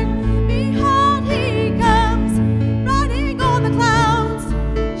Lord. Behold, he comes, riding on the clouds,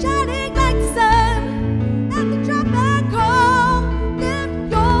 shining like the sun. At the trumpet call,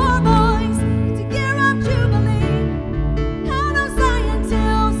 lift your voice, it's a year of jubilee. Out of Zion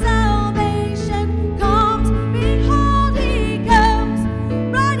till salvation comes. Behold, he comes,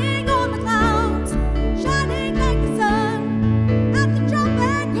 riding on the clouds, shining like the sun. At the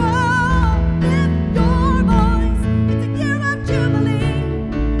trumpet call, lift your voice, it's a year of jubilee.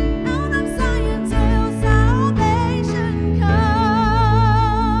 Out of Zion till salvation comes.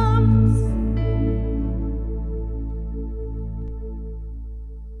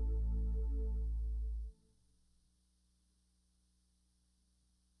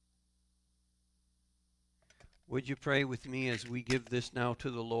 Would you pray with me as we give this now to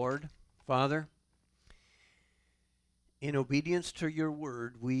the Lord? Father, in obedience to your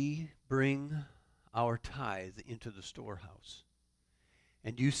word, we bring our tithe into the storehouse.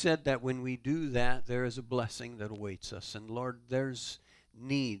 And you said that when we do that, there is a blessing that awaits us. And Lord, there's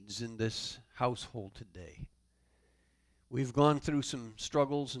needs in this household today. We've gone through some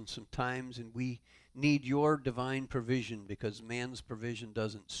struggles and some times, and we need your divine provision, because man's provision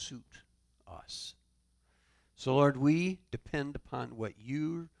doesn't suit us. So, Lord, we depend upon what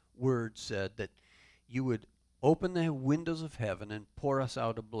your word said, that you would open the windows of heaven and pour us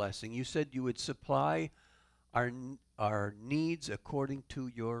out a blessing. You said you would supply our needs according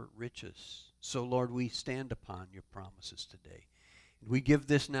to your riches. So, Lord, we stand upon your promises today. We give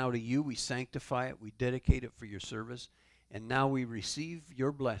this now to you. We sanctify it. We dedicate it for your service. And now we receive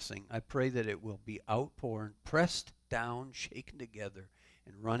your blessing. I pray that it will be outpoured, pressed down, shaken together,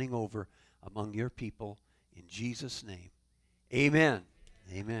 and running over among your people. In Jesus' name, amen.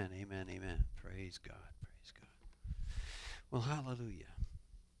 Amen, amen, amen. Praise God, praise God. Well, hallelujah.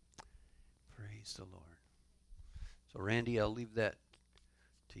 Praise the Lord. So, Randy, I'll leave that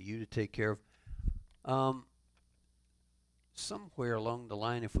to you to take care of. Somewhere along the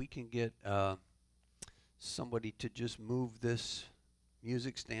line, if we can get somebody to just move this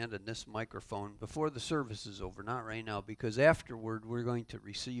music stand and this microphone before the service is over, not right now, because afterward we're going to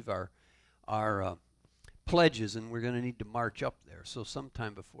receive our pledges, and we're going to need to march up there. So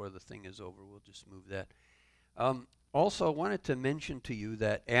sometime before the thing is over, we'll just move that. Also, I wanted to mention to you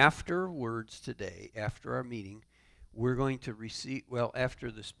that afterwards today, after our meeting, we're going to receive, well,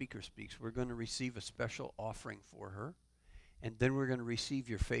 after the speaker speaks, we're going to receive a special offering for her, and then we're going to receive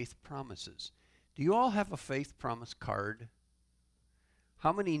your faith promises. Do you all have a faith promise card?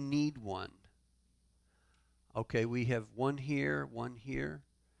 How many need one? Okay, we have one here, one here.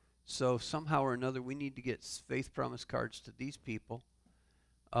 So somehow or another, we need to get faith promise cards to these people.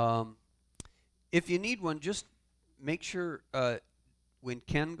 If you need one, just make sure when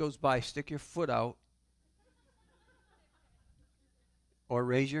Ken goes by, stick your foot out or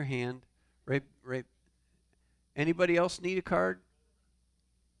raise your hand. Anybody else need a card?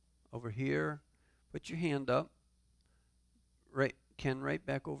 Over here. Put your hand up. Right, Ken, right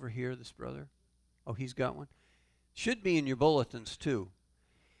back over here, this brother. Oh, he's got one. Should be in your bulletins too.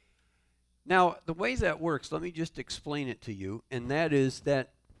 Now, the way that works, let me just explain it to you, and that is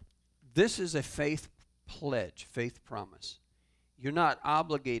that this is a faith pledge, faith promise. You're not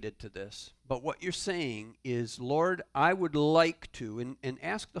obligated to this, but what you're saying is, Lord, I would like to, and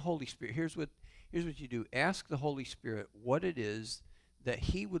ask the Holy Spirit. Here's what you do. Ask the Holy Spirit what it is that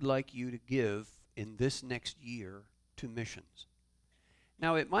he would like you to give in this next year to missions.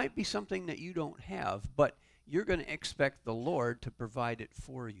 Now, it might be something that you don't have, but you're going to expect the Lord to provide it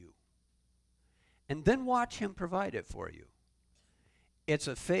for you. And then watch him provide it for you. It's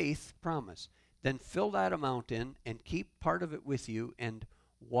a faith promise. Then fill that amount in and keep part of it with you and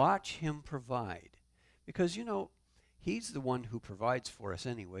watch him provide. Because, you know, he's the one who provides for us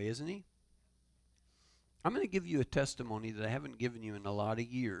anyway, isn't he? I'm going to give you a testimony that I haven't given you in a lot of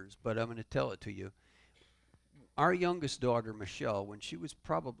years, but I'm going to tell it to you. Our youngest daughter, Michelle, when she was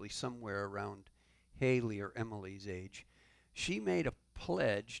probably somewhere around Haley or Emily's age, she made a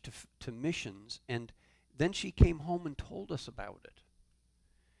pledge to missions, and then she came home and told us about it.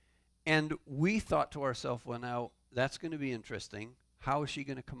 And we thought to ourselves, well, now, that's going to be interesting. How is she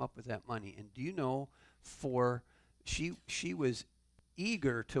going to come up with that money? And do you know, she was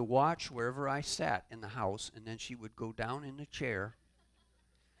eager to watch wherever I sat in the house, and then she would go down in the chair,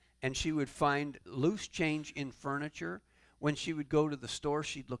 and she would find loose change in furniture. When she would go to the store,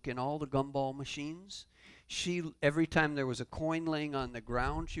 she'd look in all the gumball machines. Every time there was a coin laying on the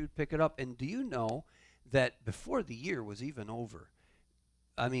ground, she would pick it up. And do you know that before the year was even over,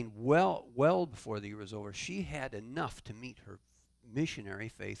 I mean, well before the year was over, she had enough to meet her missionary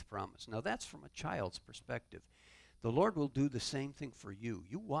faith promise. Now, that's from a child's perspective. The Lord will do the same thing for you.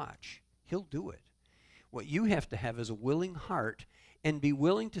 You watch. He'll do it. What you have to have is a willing heart and be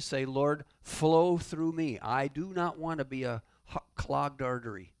willing to say, Lord, flow through me. I do not want to be a clogged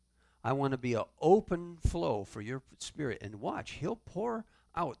artery. I want to be an open flow for your Spirit. And watch, he'll pour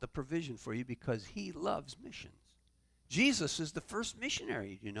out the provision for you because he loves missions. Jesus is the first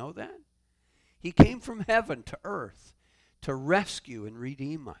missionary. Do you know that? He came from heaven to earth to rescue and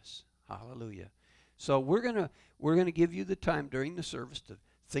redeem us. Hallelujah. So we're gonna give you the time during the service to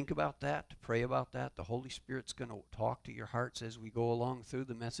think about that, to pray about that. The Holy Spirit's going to talk to your hearts as we go along through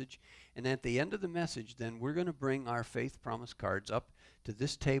the message. And at the end of the message, then we're going to bring our faith promise cards up to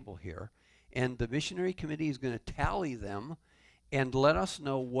this table here. And the missionary committee is going to tally them and let us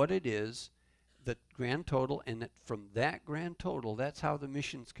know what it is, the grand total. And that from that grand total, that's how the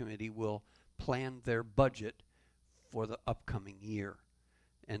missions committee will plan their budget for the upcoming year.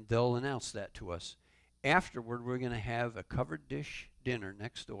 And they'll announce that to us. Afterward, we're going to have a covered dish dinner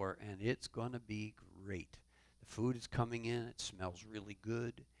next door, and it's going to be great. The food is coming in. It smells really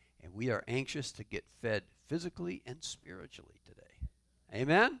good, and we are anxious to get fed physically and spiritually today.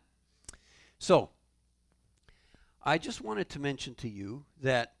 Amen? So, I just wanted to mention to you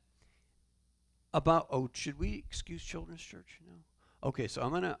that should we excuse Children's Church now? Okay, so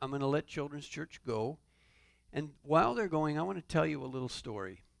I'm gonna let Children's Church go, and while they're going, I want to tell you a little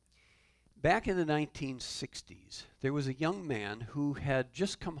story. Back in the 1960s, there was a young man who had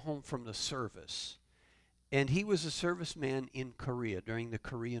just come home from the service, and he was a serviceman in Korea during the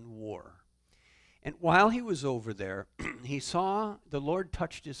Korean War. And while he was over there, he saw the Lord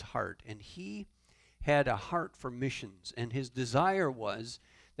touched his heart, and he had a heart for missions, and his desire was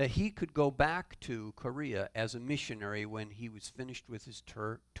that he could go back to Korea as a missionary when he was finished with his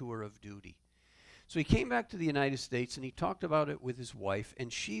tour of duty. So he came back to the United States, and he talked about it with his wife,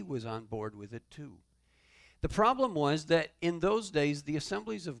 and she was on board with it too. The problem was that in those days, the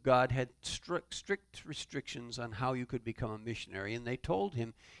Assemblies of God had strict restrictions on how you could become a missionary, and they told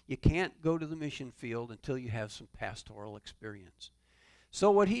him, you can't go to the mission field until you have some pastoral experience.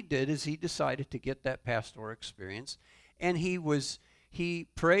 So what he did is he decided to get that pastoral experience, and he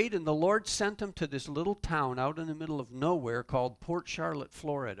prayed, and the Lord sent him to this little town out in the middle of nowhere called Port Charlotte,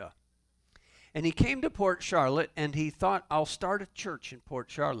 Florida. And he came to Port Charlotte, and he thought, I'll start a church in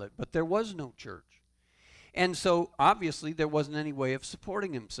Port Charlotte. But there was no church. And so, obviously, there wasn't any way of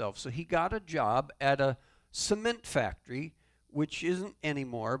supporting himself. So he got a job at a cement factory, which isn't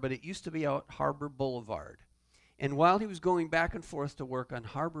anymore, but it used to be out Harbor Boulevard. And while he was going back and forth to work on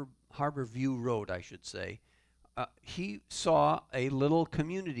Harbor View Road, I should say, he saw a little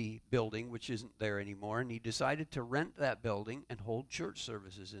community building, which isn't there anymore, and he decided to rent that building and hold church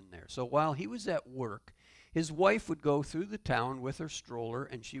services in there. So while he was at work, his wife would go through the town with her stroller,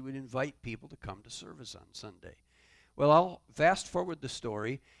 and she would invite people to come to service on Sunday. Well, I'll fast forward the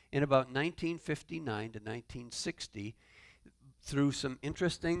story. In about 1959 to 1960, through some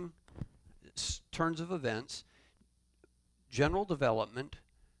interesting turns of events, general development,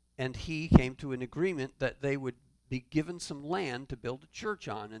 and he came to an agreement that they would be given some land to build a church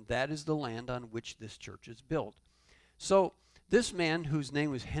on, and that is the land on which this church is built. So this man, whose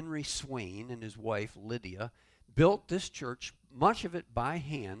name was Henry Swain, and his wife Lydia, built this church, much of it by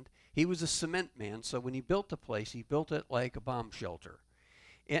hand. He was a cement man, so when he built the place, he built it like a bomb shelter.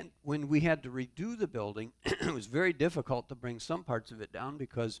 And when we had to redo the building, it was very difficult to bring some parts of it down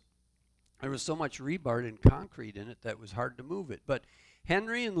because there was so much rebar and concrete in it that it was hard to move it. But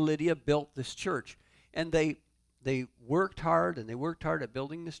Henry and Lydia built this church, and they worked hard, and they worked hard at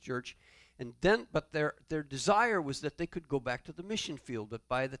building this church. And then, but their desire was that they could go back to the mission field. But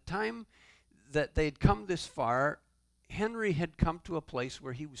by the time that they'd come this far, Henry had come to a place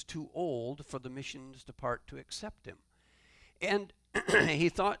where he was too old for the missions department to accept him. And he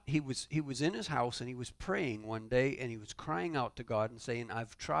thought he was in his house, and he was praying one day, and he was crying out to God and saying,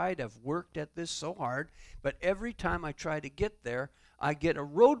 I've worked at this so hard, but every time I try to get there, I get a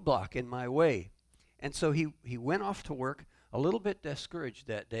roadblock in my way. And so he went off to work, a little bit discouraged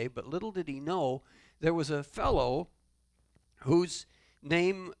that day, but little did he know there was a fellow whose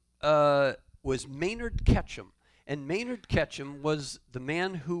name was Maynard Ketchum. And Maynard Ketchum was the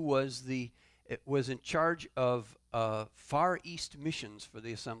man who was in charge of Far East missions for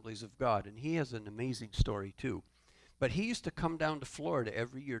the Assemblies of God. And he has an amazing story too. But he used to come down to Florida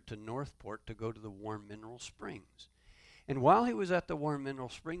every year to Northport to go to the Warm Mineral Springs. And while he was at the Warm Mineral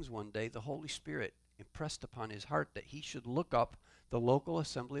Springs one day, the Holy Spirit impressed upon his heart that he should look up the local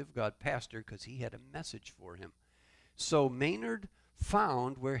Assembly of God pastor because he had a message for him. So Maynard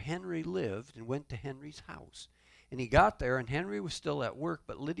found where Henry lived and went to Henry's house. And he got there, and Henry was still at work,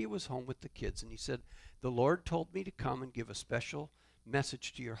 but Lydia was home with the kids. And he said, the Lord told me to come and give a special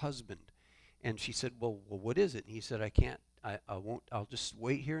message to your husband. And she said, well, what is it? And he said, I won't, I'll just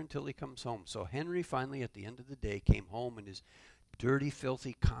wait here until he comes home. So Henry finally, at the end of the day, came home in his dirty,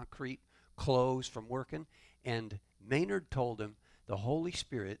 filthy concrete clothes from working. And Maynard told him, the Holy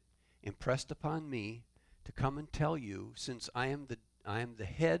Spirit impressed upon me to come and tell you, since I am the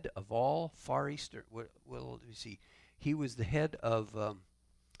head of all Far Eastern. Well, let me see. He was the head of the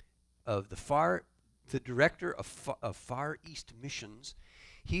director of Far East missions.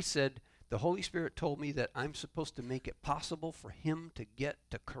 He said, the Holy Spirit told me that I'm supposed to make it possible for him to get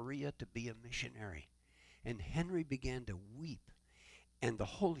to Korea to be a missionary. And Henry began to weep. And the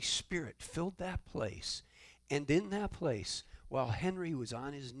Holy Spirit filled that place. And in that place, while Henry was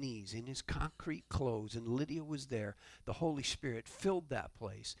on his knees in his concrete clothes and Lydia was there, the Holy Spirit filled that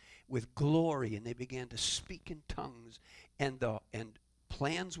place with glory, and they began to speak in tongues. And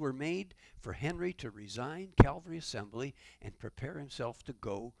plans were made for Henry to resign Calvary Assembly and prepare himself to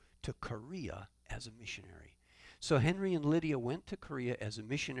go to Korea as a missionary. So Henry and Lydia went to Korea as a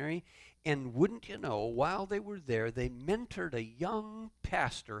missionary, and wouldn't you know, while they were there, they mentored a young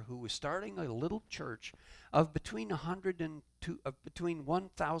pastor who was starting a little church of between 1,000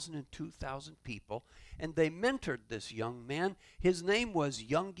 and 2,000 people, and they mentored this young man. His name was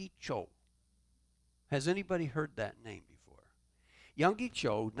Youngie Cho. Has anybody heard that name before? Youngie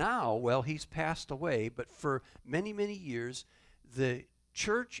Cho, now, well, he's passed away, but for many, many years, the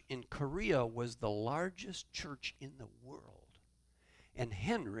church in Korea was the largest church in the world. And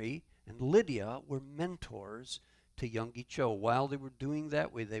Henry and Lydia were mentors to Youngie Cho. While they were doing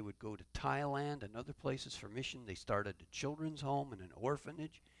that, they would go to Thailand and other places for mission. They started a children's home and an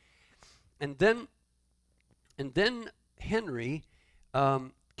orphanage. And then Henry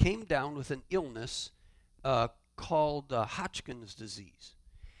came down with an illness called Hodgkin's disease.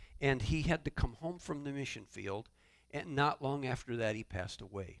 And he had to come home from the mission field. And not long after that, he passed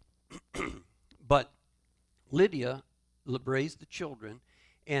away. But Lydia raised the children,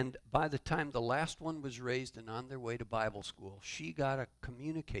 and by the time the last one was raised and on their way to Bible school, she got a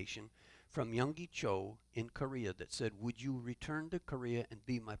communication from Youngie Cho in Korea that said, would you return to Korea and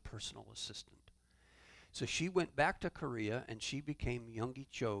be my personal assistant? So she went back to Korea, and she became Youngie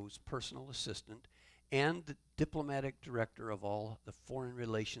Cho's personal assistant and the diplomatic director of all the foreign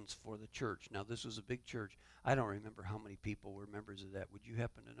relations for the church. Now, this was a big church. I don't remember how many people were members of that. Would you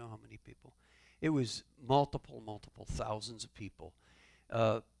happen to know how many people? It was multiple thousands of people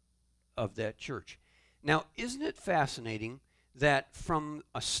of that church. Now, isn't it fascinating that from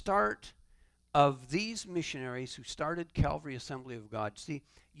a start of these missionaries who started Calvary Assembly of God, see,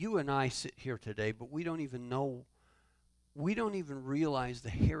 you and I sit here today, but we don't even realize the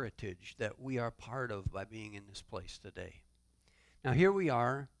heritage that we are part of by being in this place today. Now, here we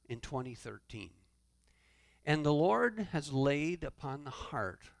are in 2013. And the Lord has laid upon the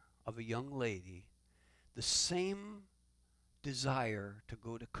heart of a young lady the same desire to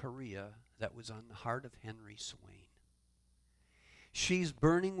go to Korea that was on the heart of Henry Swain. She's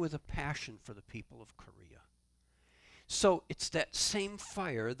burning with a passion for the people of Korea. So it's that same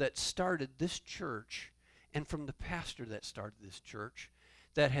fire that started this church, and from the pastor that started this church,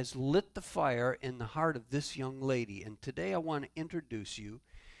 that has lit the fire in the heart of this young lady. And today I want to introduce you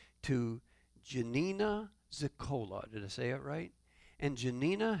to Janina Zikola. Did I say it right? And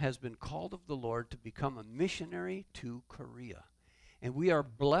Janina has been called of the Lord to become a missionary to Korea. And we are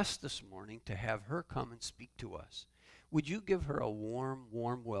blessed this morning to have her come and speak to us. Would you give her a warm,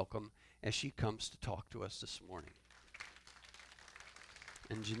 warm welcome as she comes to talk to us this morning?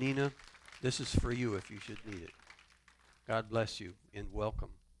 And Janina, this is for you if you should need it. God bless you and welcome.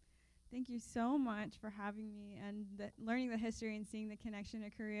 Thank you so much for having me and learning the history and seeing the connection to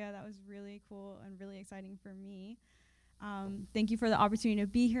Korea. That was really cool and really exciting for me. Thank you for the opportunity to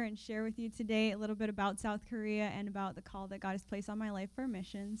be here and share with you today a little bit about South Korea and about the call that God has placed on my life for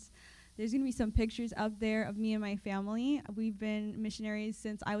missions. There's going to be some pictures up there of me and my family. We've been missionaries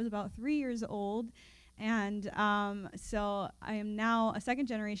since I was about 3 years old. And so I am now a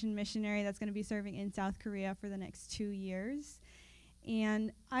second-generation missionary that's going to be serving in South Korea for the next 2 years.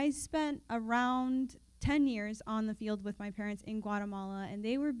 And I spent around 10 years on the field with my parents in Guatemala, and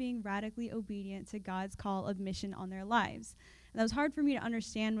they were being radically obedient to God's call of mission on their lives. And that was hard for me to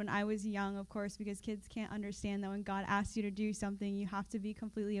understand when I was young, of course, because kids can't understand that when God asks you to do something, you have to be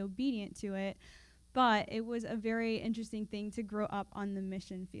completely obedient to it. But it was a very interesting thing to grow up on the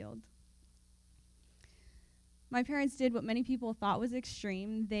mission field. My parents did what many people thought was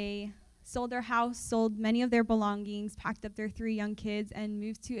extreme. They sold their house, sold many of their belongings, packed up their 3 young kids, and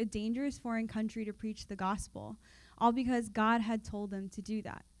moved to a dangerous foreign country to preach the gospel, all because God had told them to do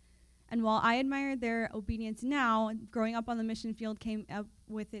that. And while I admire their obedience now, growing up on the mission field came up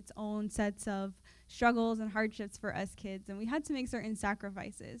with its own sets of struggles and hardships for us kids, and we had to make certain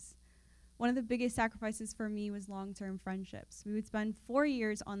sacrifices. One of the biggest sacrifices for me was long-term friendships. We would spend 4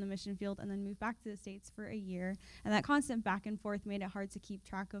 years on the mission field and then move back to the States for a year. And that constant back and forth made it hard to keep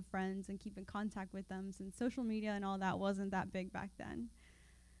track of friends and keep in contact with them, since social media and all that wasn't that big back then.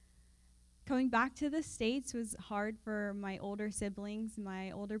 Coming back to the States was hard for my older siblings, my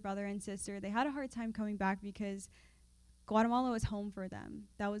older brother and sister. They had a hard time coming back because Guatemala was home for them.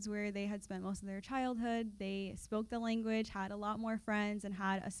 That was where they had spent most of their childhood. They spoke the language, had a lot more friends, and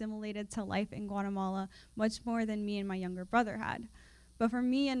had assimilated to life in Guatemala much more than me and my younger brother had. But for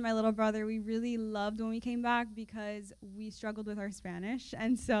me and my little brother, we really loved when we came back because we struggled with our Spanish.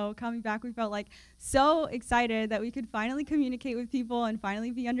 And so coming back, we felt like so excited that we could finally communicate with people and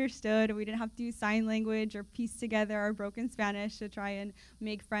finally be understood. We didn't have to use sign language or piece together our broken Spanish to try and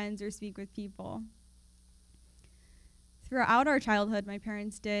make friends or speak with people. Throughout our childhood, my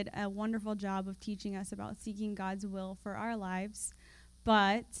parents did a wonderful job of teaching us about seeking God's will for our lives.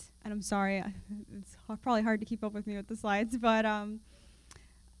 But, and I'm sorry, it's probably hard to keep up with me with the slides, but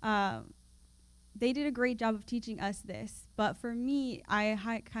they did a great job of teaching us this. But for me,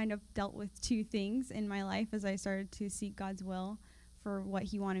 I kind of dealt with 2 things in my life as I started to seek God's will for what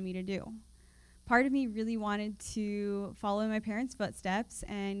he wanted me to do. Part of me really wanted to follow in my parents' footsteps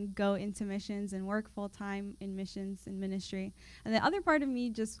and go into missions and work full-time in missions and ministry. And the other part of me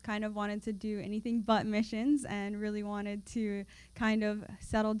just kind of wanted to do anything but missions and really wanted to kind of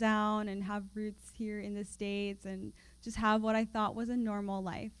settle down and have roots here in the States and just have what I thought was a normal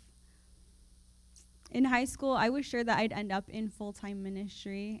life. In high school, I was sure that I'd end up in full-time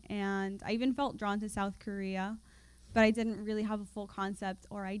ministry, and I even felt drawn to South Korea, but I didn't really have a full concept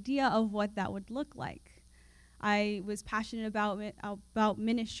or idea of what that would look like. I was passionate about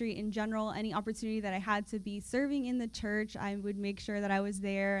ministry in general. Any opportunity that I had to be serving in the church, I would make sure that I was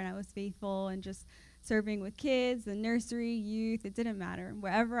there and I was faithful and just serving with kids, the nursery, youth, it didn't matter.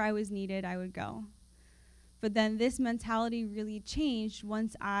 Wherever I was needed, I would go. But then this mentality really changed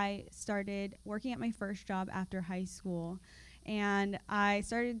once I started working at my first job after high school. And I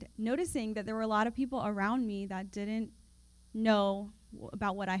started noticing that there were a lot of people around me that didn't know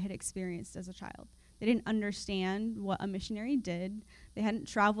about what I had experienced as a child. They didn't understand what a missionary did. They hadn't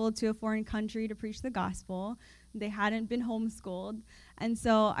traveled to a foreign country to preach the gospel. They hadn't been homeschooled. And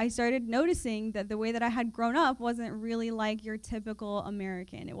so I started noticing that the way that I had grown up wasn't really like your typical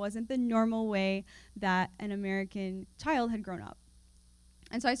American. It wasn't the normal way that an American child had grown up.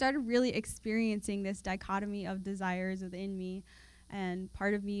 And so I started really experiencing this dichotomy of desires within me. And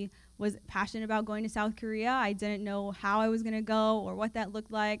part of me was passionate about going to South Korea. I didn't know how I was going to go or what that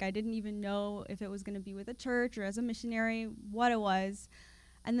looked like. I didn't even know if it was going to be with a church or as a missionary, what it was.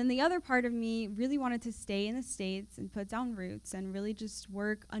 And then the other part of me really wanted to stay in the States and put down roots and really just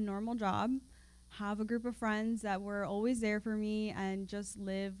work a normal job, have a group of friends that were always there for me, and just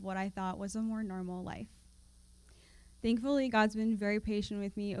live what I thought was a more normal life. Thankfully, God's been very patient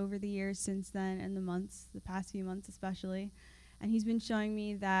with me over the years since then, and the past few months especially, and he's been showing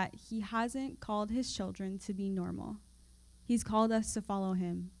me that he hasn't called his children to be normal. He's called us to follow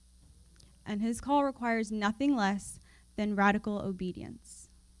him, and his call requires nothing less than radical obedience.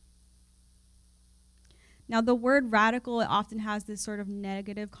 Now, the word radical, it often has this sort of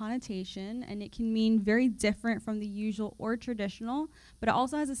negative connotation, and it can mean very different from the usual or traditional, but it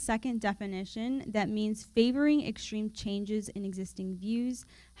also has a second definition that means favoring extreme changes in existing views,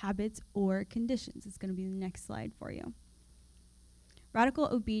 habits, or conditions. It's going to be the next slide for you. Radical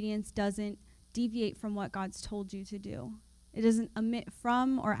obedience doesn't deviate from what God's told you to do. It doesn't omit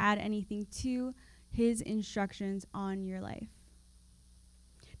from or add anything to his instructions on your life.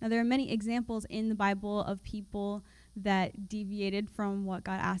 Now, there are many examples in the Bible of people that deviated from what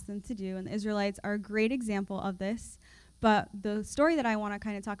God asked them to do, and the Israelites are a great example of this. But the story that I want to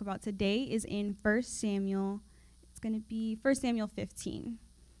kind of talk about today is in 1 Samuel. It's going to be 1 Samuel 15.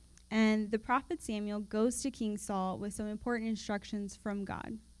 And the prophet Samuel goes to King Saul with some important instructions from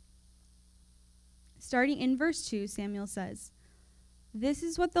God. Starting in verse 2, Samuel says, "This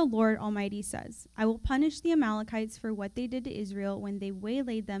is what the Lord Almighty says. I will punish the Amalekites for what they did to Israel when they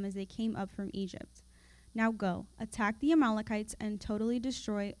waylaid them as they came up from Egypt. Now go, attack the Amalekites and totally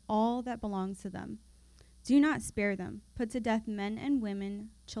destroy all that belongs to them. Do not spare them. Put to death men and women,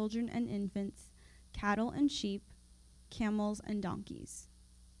 children and infants, cattle and sheep, camels and donkeys."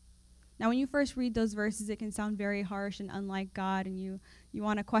 Now, when you first read those verses, it can sound very harsh and unlike God, and you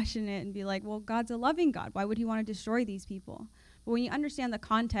want to question it and be like, well, God's a loving God. Why would he want to destroy these people? But when you understand the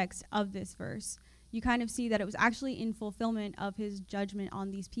context of this verse, you kind of see that it was actually in fulfillment of his judgment on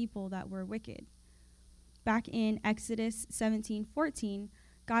these people that were wicked. Back in Exodus 17:14,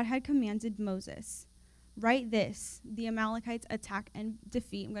 God had commanded Moses, "Write this, the Amalekites attack and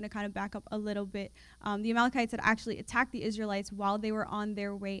defeat." I'm going to kind of back up a little bit. The Amalekites had actually attacked the Israelites while they were on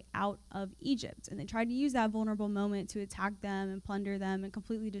their way out of Egypt, and they tried to use that vulnerable moment to attack them and plunder them and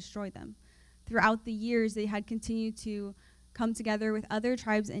completely destroy them. Throughout the years, they had continued to come together with other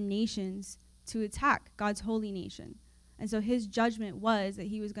tribes and nations to attack God's holy nation. And so his judgment was that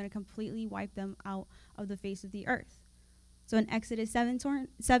he was going to completely wipe them out of the face of the earth. So in Exodus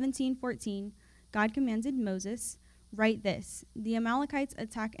 17:14, God commanded Moses, "Write this, the Amalekites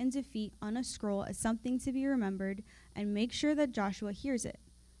attack and defeat on a scroll as something to be remembered, and make sure that Joshua hears it,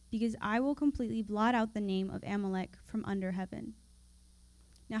 because I will completely blot out the name of Amalek from under heaven."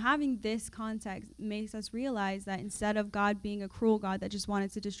 Now, having this context makes us realize that instead of God being a cruel God that just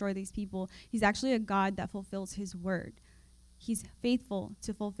wanted to destroy these people, he's actually a God that fulfills his word. He's faithful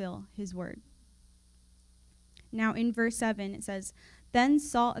to fulfill his word. Now, in verse 7, it says, "Then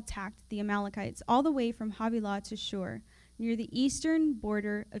Saul attacked the Amalekites all the way from Havilah to Shur, near the eastern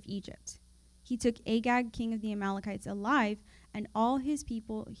border of Egypt. He took Agag, king of the Amalekites, alive, and all his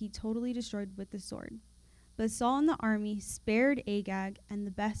people he totally destroyed with the sword. But Saul and the army spared Agag and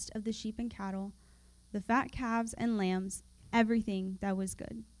the best of the sheep and cattle, the fat calves and lambs, everything that was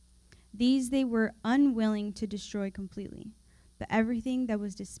good. These they were unwilling to destroy completely, but everything that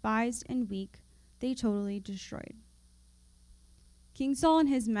was despised and weak they totally destroyed." King Saul and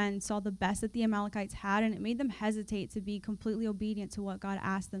his men saw the best that the Amalekites had, and it made them hesitate to be completely obedient to what God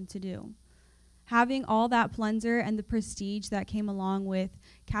asked them to do. Having all that plunder and the prestige that came along with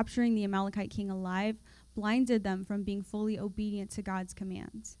capturing the Amalekite king alive blinded them from being fully obedient to God's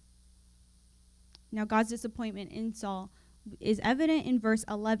commands. Now, God's disappointment in Saul is evident in verse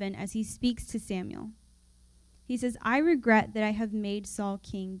 11 as he speaks to Samuel. He says, "I regret that I have made Saul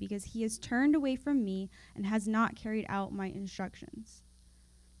king because he has turned away from me and has not carried out my instructions."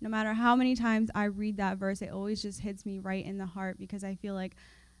 No matter how many times I read that verse, it always just hits me right in the heart, because I feel like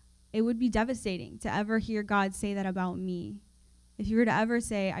it would be devastating to ever hear God say that about me. If you were to ever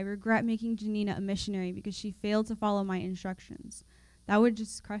say, "I regret making Janina a missionary because she failed to follow my instructions," that would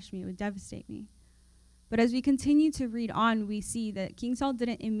just crush me. It would devastate me. But as we continue to read on, we see that King Saul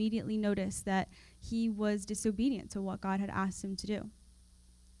didn't immediately notice that he was disobedient to what God had asked him to do.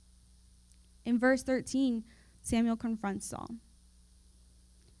 In verse 13, Samuel confronts Saul.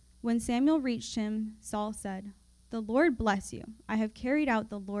 When Samuel reached him, Saul said, "The Lord bless you. I have carried out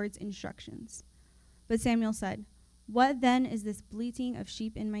the Lord's instructions." But Samuel said, "What then is this bleating of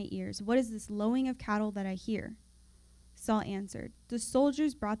sheep in my ears? What is this lowing of cattle that I hear?" Saul answered, "The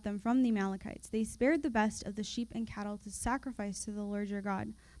soldiers brought them from the Amalekites. They spared the best of the sheep and cattle to sacrifice to the Lord your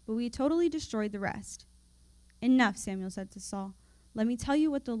God, but we totally destroyed the rest." "Enough," Samuel said to Saul. "Let me tell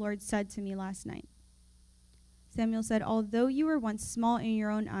you what the Lord said to me last night." Samuel said, "Although you were once small in your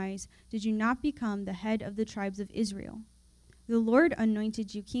own eyes, did you not become the head of the tribes of Israel? The Lord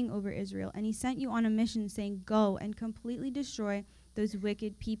anointed you king over Israel, and he sent you on a mission saying, 'Go and completely destroy those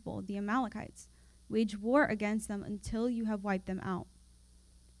wicked people, the Amalekites. Wage war against them until you have wiped them out.'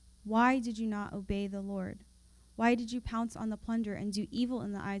 Why did you not obey the Lord? Why did you pounce on the plunder and do evil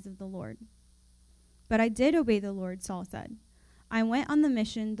in the eyes of the Lord?" "But I did obey the Lord," Saul said. "I went on the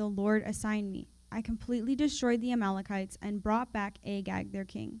mission the Lord assigned me. I completely destroyed the Amalekites and brought back Agag, their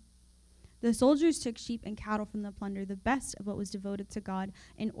king. The soldiers took sheep and cattle from the plunder, the best of what was devoted to God,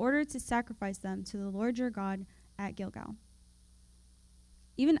 in order to sacrifice them to the Lord your God at Gilgal."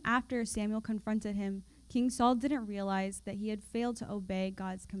 Even after Samuel confronted him, King Saul didn't realize that he had failed to obey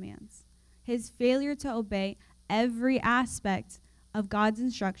God's commands. His failure to obey every aspect of God's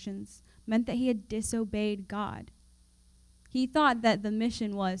instructions meant that he had disobeyed God. He thought that the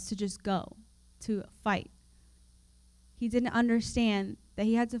mission was to just go, to fight. He didn't understand that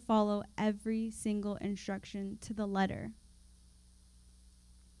he had to follow every single instruction to the letter.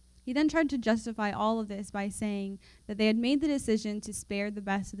 He then tried to justify all of this by saying that they had made the decision to spare the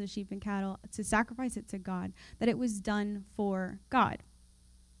best of the sheep and cattle, to sacrifice it to God, that it was done for God.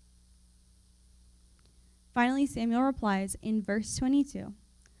 Finally, Samuel replies in verse 22,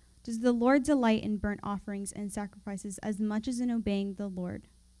 "Does the Lord delight in burnt offerings and sacrifices as much as in obeying the Lord?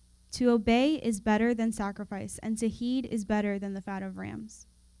 To obey is better than sacrifice, and to heed is better than the fat of rams."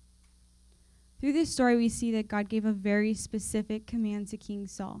 Through this story, we see that God gave a very specific command to King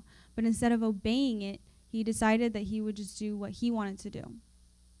Saul, but instead of obeying it, he decided that he would just do what he wanted to do.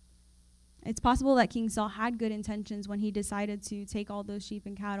 It's possible that King Saul had good intentions when he decided to take all those sheep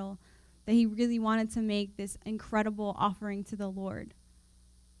and cattle, that he really wanted to make this incredible offering to the Lord.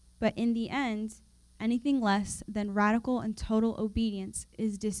 But in the end, anything less than radical and total obedience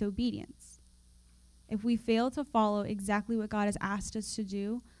is disobedience. If we fail to follow exactly what God has asked us to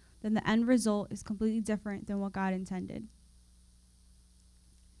do, then the end result is completely different than what God intended.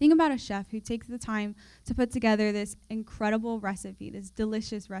 Think about a chef who takes the time to put together this incredible recipe, this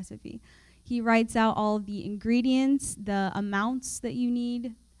delicious recipe. He writes out all of the ingredients, the amounts that you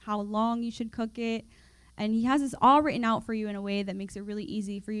need, how long you should cook it, and he has this all written out for you in a way that makes it really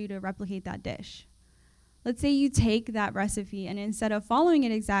easy for you to replicate that dish. Let's say you take that recipe, and instead of following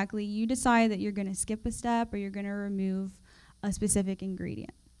it exactly, you decide that you're going to skip a step or you're going to remove a specific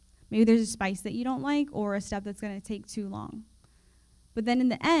ingredient. Maybe there's a spice that you don't like or a step that's going to take too long. But then in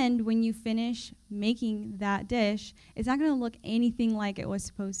the end, when you finish making that dish, it's not going to look anything like it was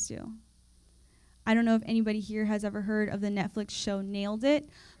supposed to. I don't know if anybody here has ever heard of the Netflix show Nailed It,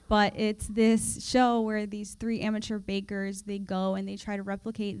 but it's this show where these 3 amateur bakers, they go and they try to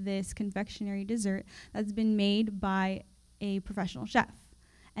replicate this confectionery dessert that's been made by a professional chef.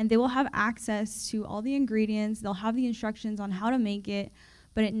 And they will have access to all the ingredients, they'll have the instructions on how to make it,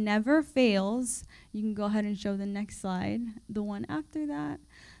 but it never fails. You can go ahead and show the next slide, the one after that,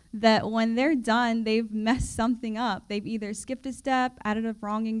 that when they're done, they've messed something up. They've either skipped a step, added a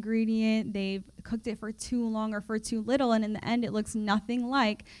wrong ingredient, they've cooked it for too long or for too little, and in the end, it looks nothing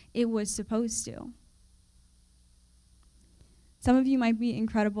like it was supposed to. Some of you might be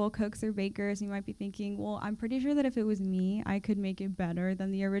incredible cooks or bakers, and you might be thinking, well, I'm pretty sure that if it was me, I could make it better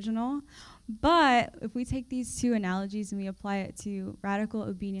than the original. But if we take these 2 analogies and we apply it to radical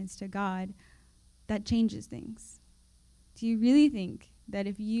obedience to God, that changes things. Do you really think that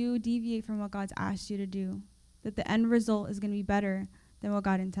if you deviate from what God's asked you to do, that the end result is going to be better than what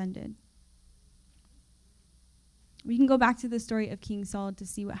God intended? We can go back to the story of King Saul to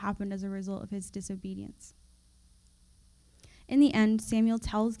see what happened as a result of his disobedience. In the end, Samuel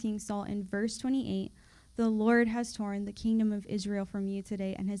tells King Saul in verse 28, "The Lord has torn the kingdom of Israel from you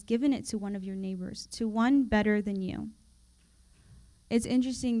today and has given it to one of your neighbors, to one better than you." It's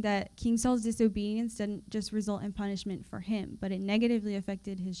interesting that King Saul's disobedience didn't just result in punishment for him, but it negatively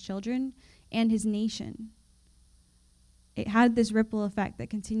affected his children and his nation. It had this ripple effect that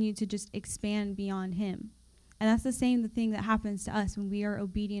continued to just expand beyond him. And that's the same thing that happens to us when we are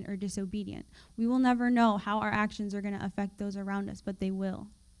obedient or disobedient. We will never know how our actions are going to affect those around us, but they will.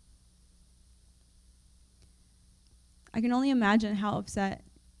 I can only imagine how upset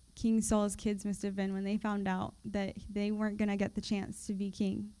King Saul's kids must have been when they found out that they weren't going to get the chance to be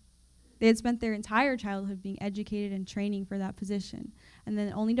king. They had spent their entire childhood being educated and training for that position, and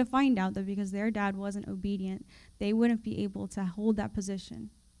then only to find out that because their dad wasn't obedient, they wouldn't be able to hold that position.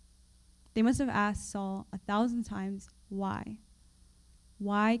 They must have asked Saul 1,000 times, why?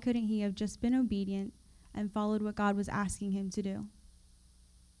 Why couldn't he have just been obedient and followed what God was asking him to do?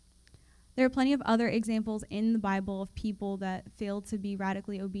 There are plenty of other examples in the Bible of people that failed to be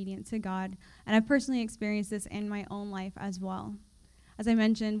radically obedient to God, and I've personally experienced this in my own life as well. As I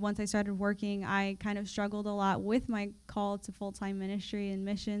mentioned, once I started working, I kind of struggled a lot with my call to full-time ministry and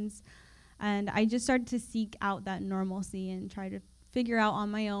missions, and I just started to seek out that normalcy and try to figure out on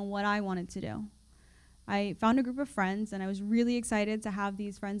my own what I wanted to do. I found a group of friends, and I was really excited to have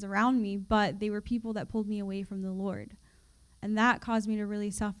these friends around me, but they were people that pulled me away from the Lord. And that caused me to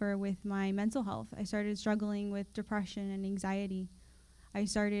really suffer with my mental health. I started struggling with depression and anxiety. I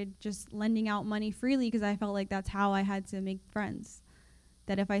started just lending out money freely because I felt like that's how I had to make friends.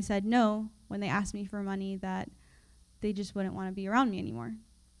 That if I said no when they asked me for money, that they just wouldn't want to be around me anymore.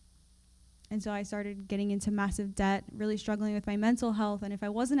 And so I started getting into massive debt, really struggling with my mental health. And if I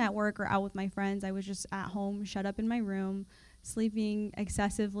wasn't at work or out with my friends, I was just at home, shut up in my room, sleeping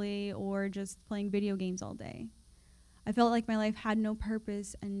excessively, or just playing video games all day. I felt like my life had no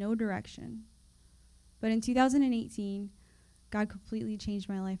purpose and no direction. But in 2018, God completely changed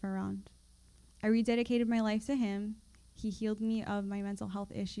my life around. I rededicated my life to Him. He healed me of my mental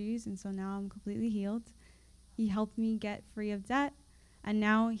health issues, and so now I'm completely healed. He helped me get free of debt, and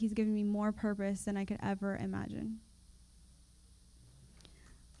now He's given me more purpose than I could ever imagine.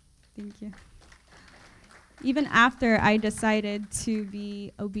 Thank you. Even after I decided to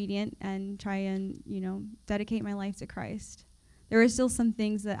be obedient and try and, dedicate my life to Christ, there were still some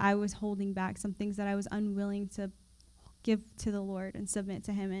things that I was holding back, some things that I was unwilling to give to the Lord and submit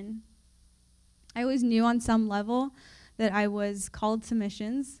to Him in. I always knew on some level that I was called to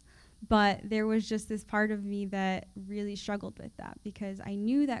missions, but there was just this part of me that really struggled with that because I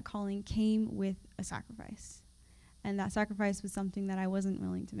knew that calling came with a sacrifice, and that sacrifice was something that I wasn't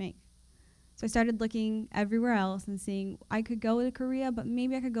willing to make. So I started looking everywhere else and seeing I could go to Korea, but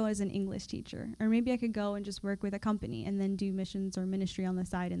maybe I could go as an English teacher, or maybe I could go and just work with a company and then do missions or ministry on the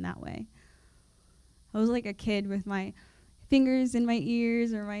side in that way. I was like a kid with my fingers in my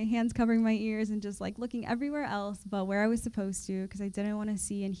ears or my hands covering my ears and just like looking everywhere else but where I was supposed to because I didn't want to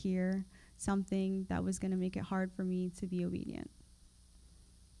see and hear something that was going to make it hard for me to be obedient.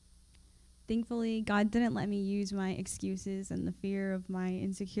 Thankfully, God didn't let me use my excuses and the fear of my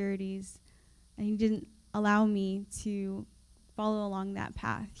insecurities, and He didn't allow me to follow along that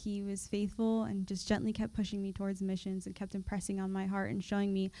path. He was faithful and just gently kept pushing me towards missions and kept impressing on my heart and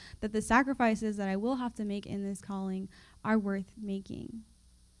showing me that the sacrifices that I will have to make in this calling are worth making.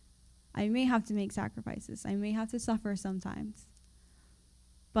 I may have to make sacrifices. I may have to suffer sometimes.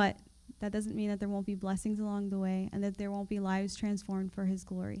 But that doesn't mean that there won't be blessings along the way and that there won't be lives transformed for His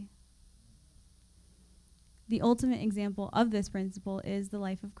glory. The ultimate example of this principle is the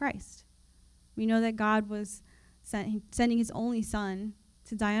life of Christ. We know that God was sending His only Son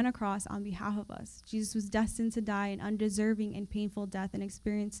to die on a cross on behalf of us. Jesus was destined to die an undeserving and painful death and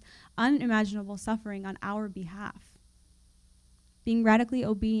experience unimaginable suffering on our behalf. Being radically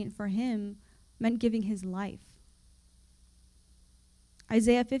obedient for Him meant giving His life.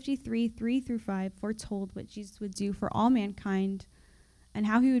 Isaiah 53, 3-5 foretold what Jesus would do for all mankind and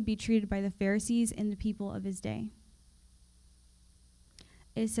how He would be treated by the Pharisees and the people of His day.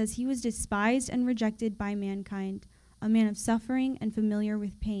 It says, He was despised and rejected by mankind, a man of suffering and familiar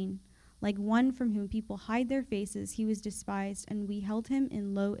with pain. Like one from whom people hide their faces, He was despised, and we held Him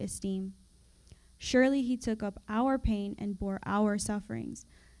in low esteem. Surely He took up our pain and bore our sufferings.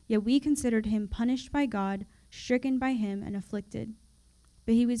 Yet we considered Him punished by God, stricken by Him, and afflicted.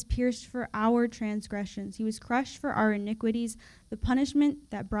 But He was pierced for our transgressions. He was crushed for our iniquities. The punishment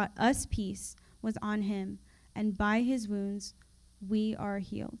that brought us peace was on Him, and by His wounds we are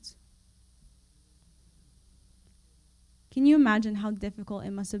healed. Can you imagine how difficult it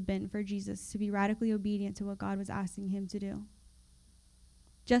must have been for Jesus to be radically obedient to what God was asking Him to do?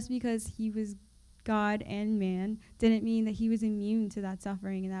 Just because He was God and man didn't mean that He was immune to that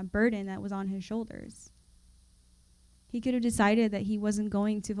suffering and that burden that was on His shoulders. He could have decided that He wasn't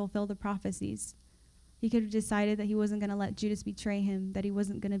going to fulfill the prophecies. He could have decided that He wasn't going to let Judas betray Him, that He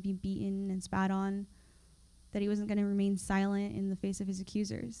wasn't going to be beaten and spat on, that He wasn't going to remain silent in the face of His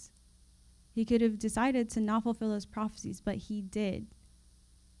accusers. He could have decided to not fulfill those prophecies, but He did,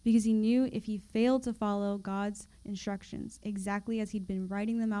 because He knew if He failed to follow God's instructions exactly as He'd been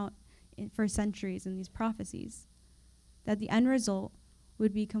writing them out for centuries in these prophecies, that the end result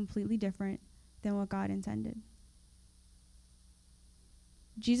would be completely different than what God intended.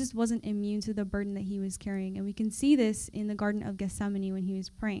 Jesus wasn't immune to the burden that He was carrying, and we can see this in the Garden of Gethsemane when He was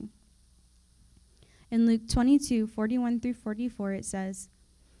praying. In Luke 22, 41-44, it says,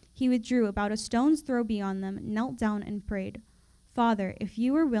 He withdrew about a stone's throw beyond them, knelt down and prayed, Father, if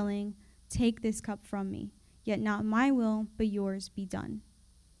You are willing, take this cup from me, yet not my will, but Yours be done.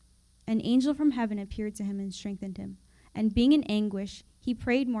 An angel from heaven appeared to him and strengthened him. And being in anguish, he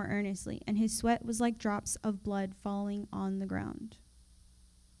prayed more earnestly, and his sweat was like drops of blood falling on the ground.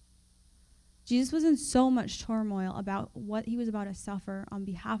 Jesus was in so much turmoil about what he was about to suffer on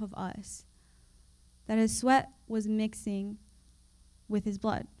behalf of us that his sweat was mixing with his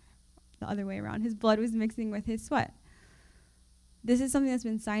blood. The other way around. His blood was mixing with his sweat. This is something that's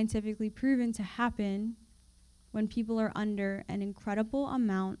been scientifically proven to happen when people are under an incredible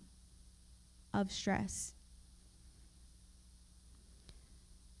amount of stress.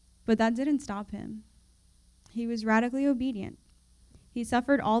 But that didn't stop him. He was radically obedient. He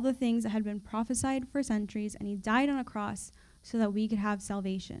suffered all the things that had been prophesied for centuries, and he died on a cross so that we could have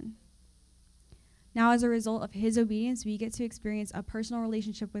salvation. Now, as a result of his obedience, we get to experience a personal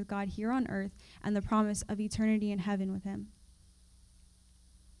relationship with God here on earth and the promise of eternity in heaven with him.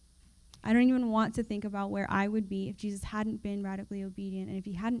 I don't even want to think about where I would be if Jesus hadn't been radically obedient and if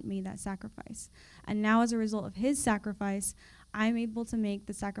he hadn't made that sacrifice. And now, as a result of his sacrifice, I'm able to make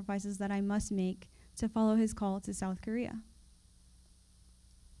the sacrifices that I must make to follow his call to South Korea.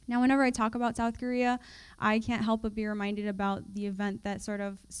 Now, whenever I talk about South Korea, I can't help but be reminded about the event that sort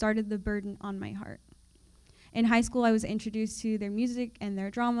of started the burden on my heart. In high school, I was introduced to their music and their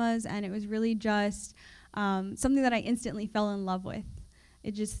dramas, and it was really just something that I instantly fell in love with.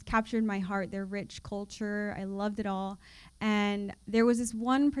 It just captured my heart, their rich culture. I loved it all. And there was this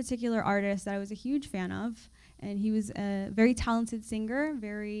one particular artist that I was a huge fan of, and he was a very talented singer,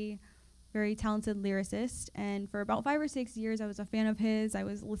 very talented lyricist. And for about 5 or 6 years, I was a fan of his. I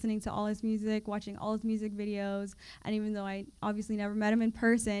was listening to all his music, watching all his music videos. And even though I obviously never met him in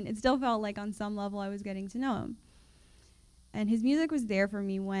person, it still felt like on some level I was getting to know him. And his music was there for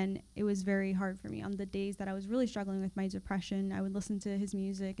me when it was very hard for me. On the days that I was really struggling with my depression, I would listen to his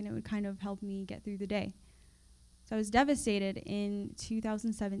music, and it would kind of help me get through the day. So I was devastated in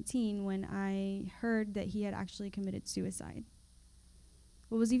 2017 when I heard that he had actually committed suicide.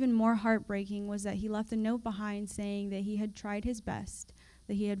 What was even more heartbreaking was that he left a note behind saying that he had tried his best,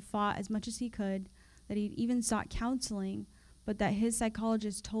 that he had fought as much as he could, that he'd even sought counseling, but that his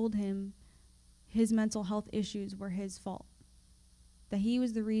psychologist told him his mental health issues were his fault, that he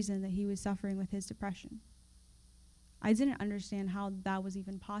was the reason that he was suffering with his depression. I didn't understand how that was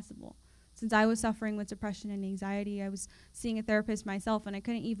even possible. Since I was suffering with depression and anxiety, I was seeing a therapist myself, and I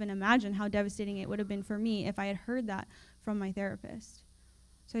couldn't even imagine how devastating it would have been for me if I had heard that from my therapist.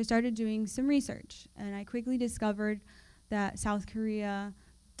 So I started doing some research, and I quickly discovered that South Korea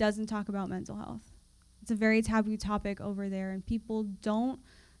doesn't talk about mental health. It's a very taboo topic over there, and people don't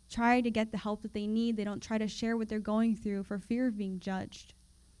try to get the help that they need. They don't try to share what they're going through for fear of being judged.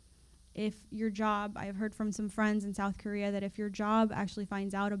 If your job, I've heard from some friends in South Korea that if your job actually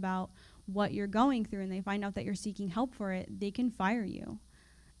finds out about what you're going through and they find out that you're seeking help for it, they can fire you.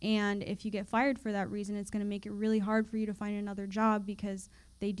 And if you get fired for that reason, it's going to make it really hard for you to find another job because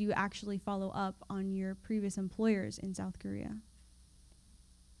they do actually follow up on your previous employers in South Korea.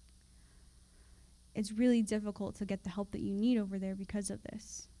 It's really difficult to get the help that you need over there because of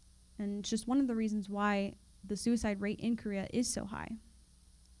this. And it's just one of the reasons why the suicide rate in Korea is so high.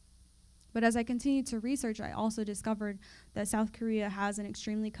 But as I continued to research, I also discovered that South Korea has an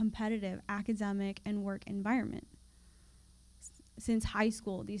extremely competitive academic and work environment. Since high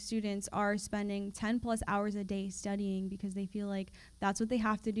school, these students are spending 10 plus hours a day studying because they feel like that's what they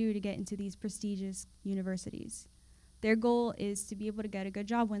have to do to get into these prestigious universities. Their goal is to be able to get a good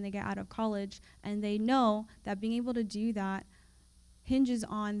job when they get out of college, and they know that being able to do that hinges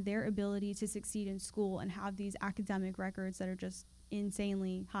on their ability to succeed in school and have these academic records that are just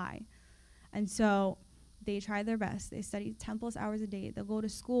insanely high. And so they try their best. They study 10 plus hours a day. They'll go to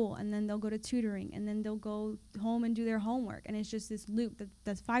school, and then they'll go to tutoring, and then they'll go home and do their homework. And it's just this loop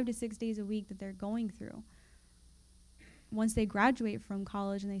that's 5 to 6 days a week that they're going through. Once they graduate from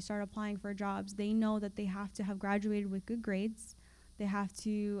college and they start applying for jobs, they know that they have to have graduated with good grades. They have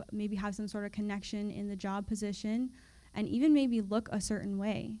to maybe have some sort of connection in the job position, and even maybe look a certain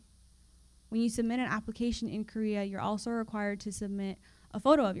way. When you submit an application in Korea, you're also required to submit a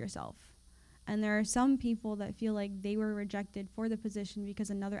photo of yourself. And there are some people that feel like they were rejected for the position because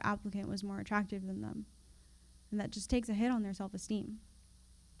another applicant was more attractive than them. And that just takes a hit on their self-esteem.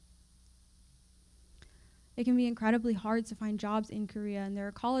 It can be incredibly hard to find jobs in Korea, and there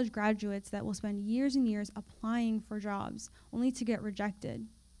are college graduates that will spend years and years applying for jobs only to get rejected.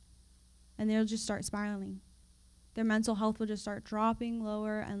 And they'll just start spiraling. Their mental health will just start dropping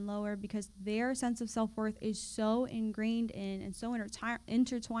lower and lower because their sense of self-worth is so ingrained in and so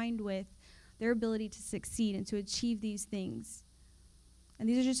intertwined with their ability to succeed and to achieve these things. And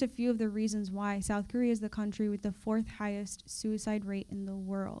these are just a few of the reasons why South Korea is the country with the 4th highest suicide rate in the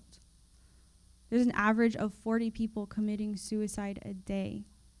world. There's an average of 40 people committing suicide a day.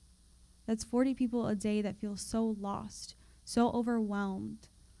 That's 40 people a day that feel so lost, so overwhelmed,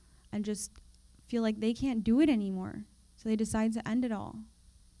 and just feel like they can't do it anymore. So they decide to end it all.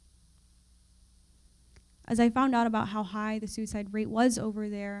 As I found out about how high the suicide rate was over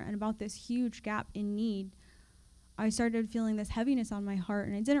there and about this huge gap in need, I started feeling this heaviness on my heart,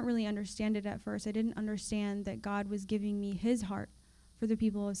 and I didn't really understand it at first. I didn't understand that God was giving me his heart for the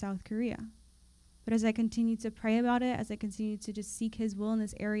people of South Korea. But as I continued to pray about it, as I continued to just seek his will in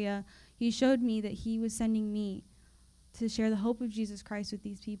this area, he showed me that he was sending me to share the hope of Jesus Christ with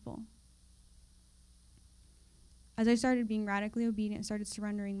these people. As I started being radically obedient, started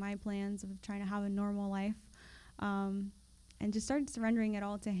surrendering my plans of trying to have a normal life, and just started surrendering it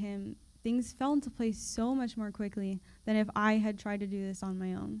all to him, things fell into place so much more quickly than if I had tried to do this on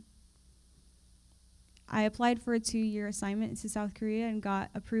my own. I applied for a 2-year assignment to South Korea and got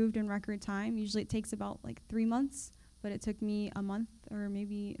approved in record time. Usually it takes about 3 months, but it took me a month, or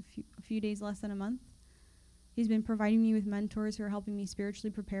maybe a few days less than a month. He's been providing me with mentors who are helping me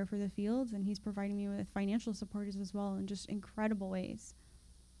spiritually prepare for the fields, and he's providing me with financial supporters as well in just incredible ways.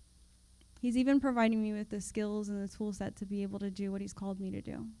 He's even providing me with the skills and the tool set to be able to do what he's called me to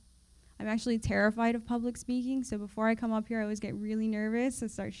do. I'm actually terrified of public speaking, so before I come up here, I always get really nervous and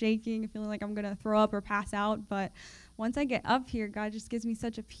start shaking, feeling like I'm going to throw up or pass out. But once I get up here, God just gives me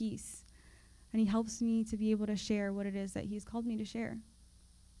such a peace, and he helps me to be able to share what it is that he's called me to share.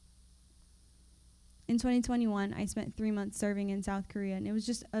 In 2021, I spent 3 months serving in South Korea, and it was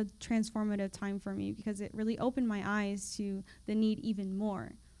just a transformative time for me because it really opened my eyes to the need even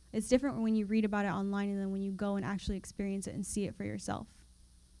more. It's different when you read about it online and then when you go and actually experience it and see it for yourself.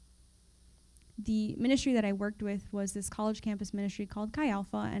 The ministry that I worked with was this college campus ministry called Chi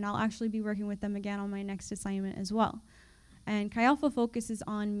Alpha, and I'll actually be working with them again on my next assignment as well. And Chi Alpha focuses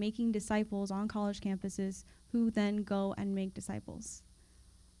on making disciples on college campuses who then go and make disciples.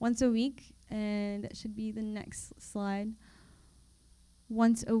 Once a week, and that should be the next slide.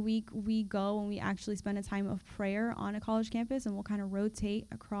 Once a week, we go and we actually spend a time of prayer on a college campus, and we'll kind of rotate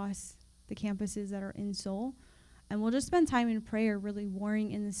across the campuses that are in Seoul. And we'll just spend time in prayer, really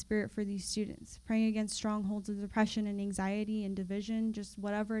warring in the spirit for these students, praying against strongholds of depression and anxiety and division, just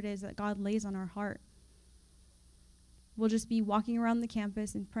whatever it is that God lays on our heart. We'll just be walking around the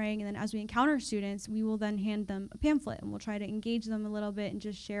campus and praying, and then as we encounter students, we will then hand them a pamphlet, and we'll try to engage them a little bit and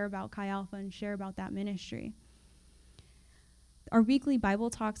just share about Chi Alpha and share about that ministry. Our weekly Bible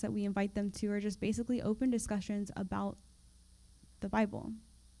talks that we invite them to are just basically open discussions about the Bible.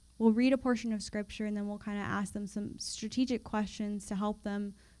 We'll read a portion of scripture, and then we'll kind of ask them some strategic questions to help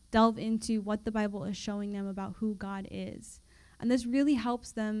them delve into what the Bible is showing them about who God is. And this really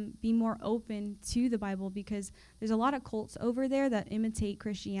helps them be more open to the Bible because there's a lot of cults over there that imitate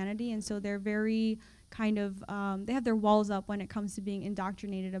Christianity, and so they're very kind of, they have their walls up when it comes to being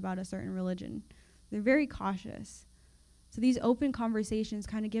indoctrinated about a certain religion. They're very cautious. So these open conversations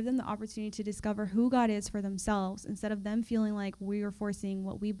kind of give them the opportunity to discover who God is for themselves instead of them feeling like we are forcing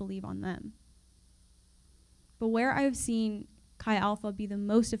what we believe on them. But where I've seen Chi Alpha be the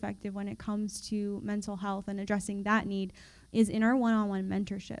most effective when it comes to mental health and addressing that need is in our one-on-one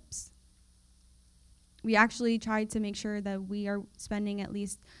mentorships. We actually tried to make sure that we are spending at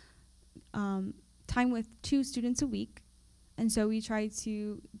least time with 2 students a week. And so we try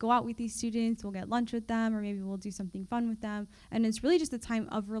to go out with these students, we'll get lunch with them, or maybe we'll do something fun with them. And it's really just a time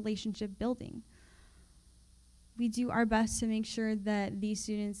of relationship building. We do our best to make sure that these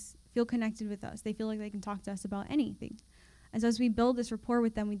students feel connected with us. They feel like they can talk to us about anything. And so as we build this rapport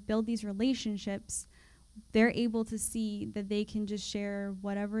with them, we build these relationships, they're able to see that they can just share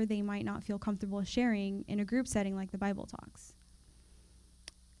whatever they might not feel comfortable sharing in a group setting like the Bible Talks.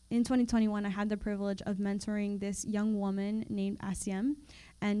 In 2021, I had the privilege of mentoring this young woman named Asiem,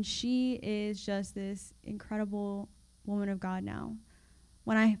 and she is just this incredible woman of God now.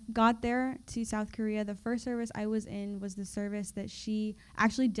 When I got there to South Korea, the first service I was in was the service that she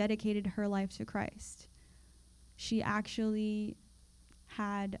actually dedicated her life to Christ. She actually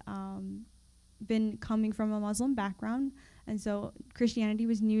had been coming from a Muslim background, and so Christianity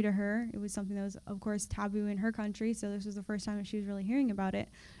was new to her. It was something that was, of course, taboo in her country, so this was the first time that she was really hearing about it.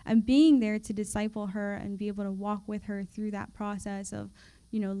 And being there to disciple her and be able to walk with her through that process of,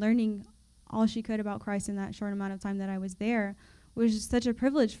 learning all she could about Christ in that short amount of time that I was there was just such a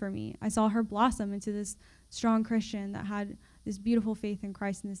privilege for me. I saw her blossom into this strong Christian that had this beautiful faith in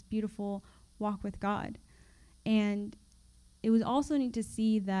Christ and this beautiful walk with God. And it was also neat to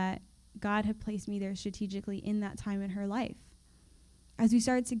see that God had placed me there strategically in that time in her life. As we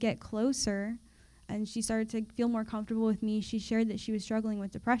started to get closer and she started to feel more comfortable with me, she shared that she was struggling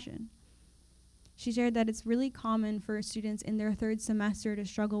with depression. She shared that it's really common for students in their third semester to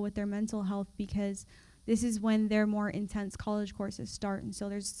struggle with their mental health because this is when their more intense college courses start. And so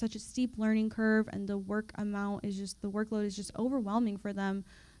there's such a steep learning curve, and the workload is just overwhelming for them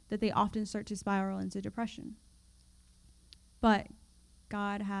that they often start to spiral into depression. But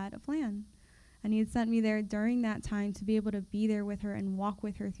God had a plan, and he had sent me there during that time to be able to be there with her and walk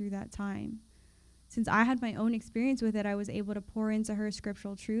with her through that time. Since I had my own experience with it, I was able to pour into her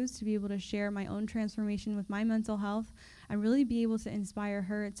scriptural truths to be able to share my own transformation with my mental health and really be able to inspire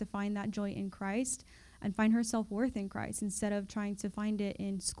her to find that joy in Christ and find her self-worth in Christ instead of trying to find it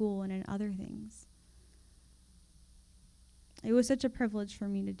in school and in other things. It was such a privilege for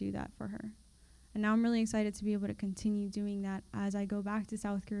me to do that for her. And now I'm really excited to be able to continue doing that as I go back to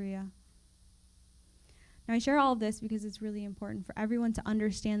South Korea. Now, I share all of this because it's really important for everyone to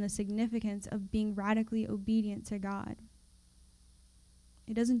understand the significance of being radically obedient to God.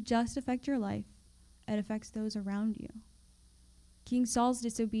 It doesn't just affect your life, it affects those around you. King Saul's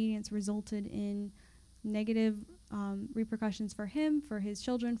disobedience resulted in negative repercussions for him, for his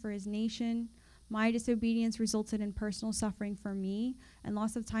children, for his nation. My disobedience resulted in personal suffering for me and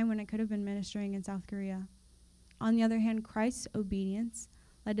loss of time when I could have been ministering in South Korea. On the other hand, Christ's obedience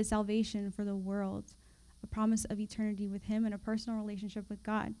led to salvation for the world, a promise of eternity with him and a personal relationship with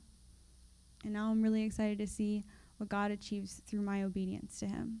God. And now I'm really excited to see what God achieves through my obedience to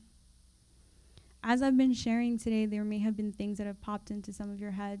him. As I've been sharing today, there may have been things that have popped into some of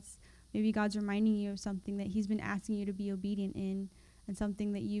your heads. Maybe God's reminding you of something that he's been asking you to be obedient in and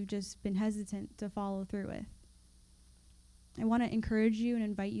something that you've just been hesitant to follow through with. I want to encourage you and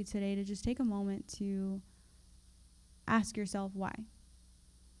invite you today to just take a moment to ask yourself why.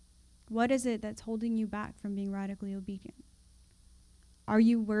 What is it that's holding you back from being radically obedient? Are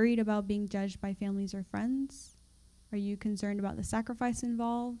you worried about being judged by families or friends? Are you concerned about the sacrifice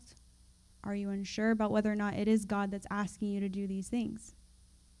involved? Are you unsure about whether or not it is God that's asking you to do these things?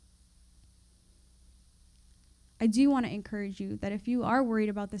 I do want to encourage you that if you are worried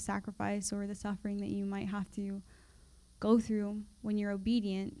about the sacrifice or the suffering that you might have to go through when you're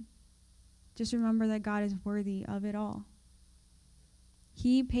obedient, just remember that God is worthy of it all.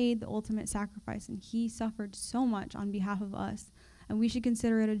 He paid the ultimate sacrifice, and he suffered so much on behalf of us, and we should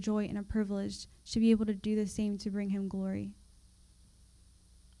consider it a joy and a privilege to be able to do the same to bring him glory.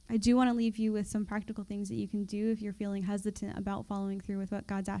 I do want to leave you with some practical things that you can do if you're feeling hesitant about following through with what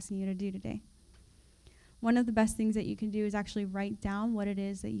God's asking you to do today. One of the best things that you can do is actually write down what it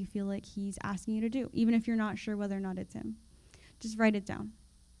is that you feel like he's asking you to do, even if you're not sure whether or not it's him. Just write it down.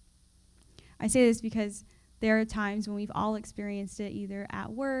 I say this because there are times when we've all experienced it either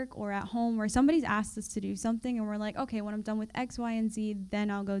at work or at home where somebody's asked us to do something and we're like, okay, when I'm done with X, Y, and Z,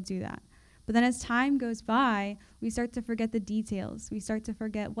 then I'll go do that. But then as time goes by, we start to forget the details. We start to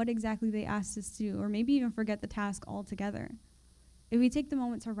forget what exactly they asked us to do, or maybe even forget the task altogether. If we take the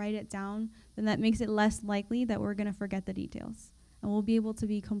moment to write it down, then that makes it less likely that we're going to forget the details. And we'll be able to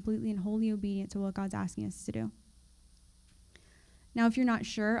be completely and wholly obedient to what God's asking us to do. Now, if you're not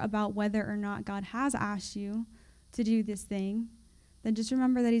sure about whether or not God has asked you to do this thing, then just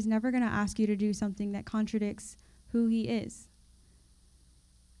remember that he's never going to ask you to do something that contradicts who he is.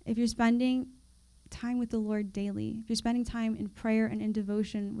 If you're spending time with the Lord daily, if you're spending time in prayer and in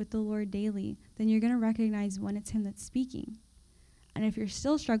devotion with the Lord daily, then you're going to recognize when it's him that's speaking. And if you're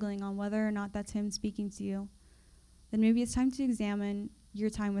still struggling on whether or not that's him speaking to you, then maybe it's time to examine your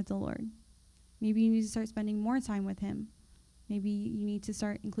time with the Lord. Maybe you need to start spending more time with him. Maybe you need to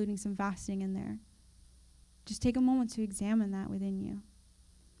start including some fasting in there. Just take a moment to examine that within you.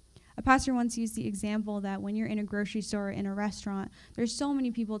 A pastor once used the example that when you're in a grocery store or in a restaurant, there's so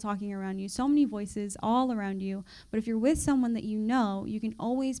many people talking around you, so many voices all around you, but if you're with someone that you know, you can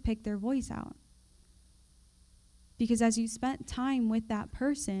always pick their voice out. Because as you spent time with that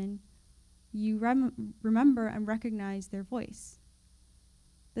person, you remember and recognize their voice.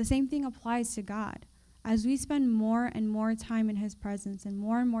 The same thing applies to God. As we spend more and more time in his presence and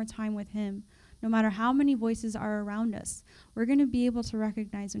more time with him, no matter how many voices are around us, we're going to be able to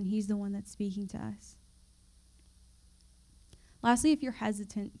recognize when he's the one that's speaking to us. Lastly, if you're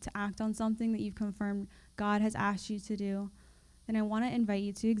hesitant to act on something that you've confirmed God has asked you to do, then I want to invite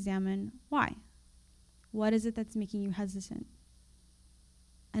you to examine why. What is it that's making you hesitant?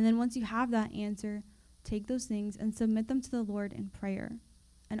 And then once you have that answer, take those things and submit them to the Lord in prayer.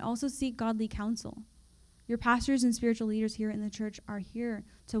 And also seek godly counsel. Your pastors and spiritual leaders here in the church are here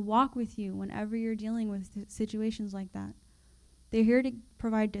to walk with you whenever you're dealing with situations like that. They're here to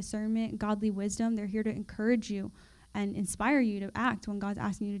provide discernment, godly wisdom. They're here to encourage you and inspire you to act when God's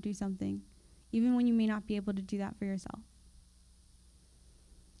asking you to do something, even when you may not be able to do that for yourself.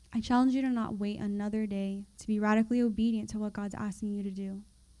 I challenge you to not wait another day, to be radically obedient to what God's asking you to do.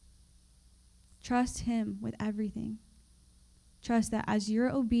 Trust him with everything. Trust that as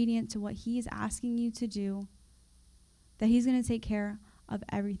you're obedient to what he is asking you to do, that he's going to take care of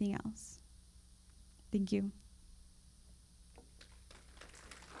everything else. Thank you.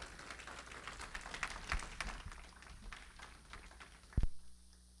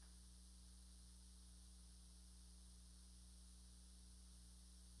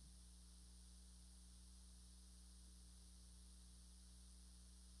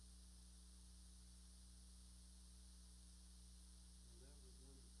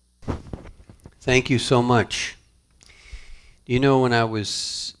 Thank you so much. You know, when I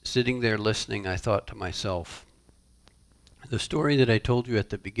was sitting there listening, I thought to myself, the story that I told you at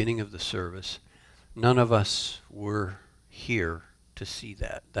the beginning of the service, none of us were here to see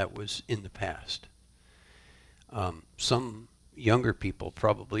that. That was in the past. Some younger people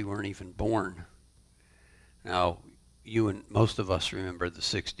probably weren't even born. Now, you and most of us remember the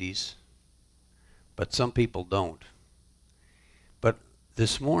 60s, but some people don't. But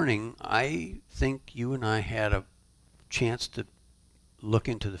this morning, I think you and I had a chance to look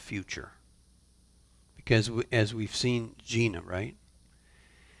into the future. Because as we've seen Gina, right?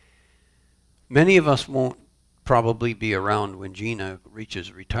 Many of us won't probably be around when Gina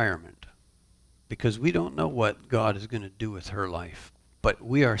reaches retirement, because we don't know what God is going to do with her life. But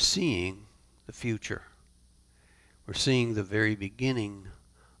we are seeing the future. We're seeing the very beginning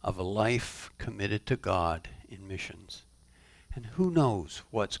of a life committed to God in missions. And who knows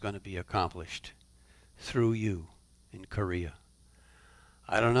what's going to be accomplished through you in Korea.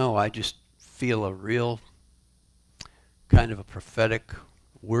 I don't know, I just feel a real kind of a prophetic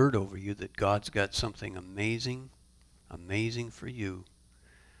word over you that God's got something amazing, amazing for you,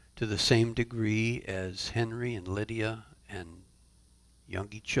 to the same degree as Henry and Lydia and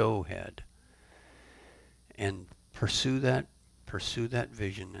Youngie Cho had. And pursue that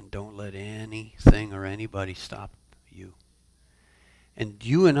vision, and don't let anything or anybody stop you. And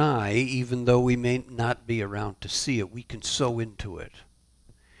you and I, even though we may not be around to see it, we can sow into it.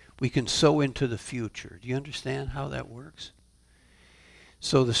 We can sow into the future. Do you understand how that works?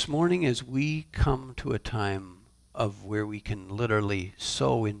 So this morning, as we come to a time of where we can literally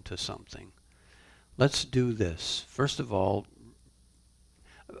sow into something, let's do this. First of all,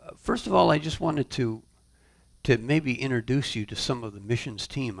 I just wanted to maybe introduce you to some of the missions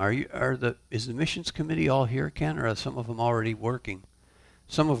team. Is the missions committee all here, Ken, or are some of them already working?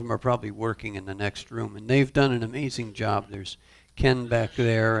 Some of them are probably working in the next room, and they've done an amazing job. There's Ken back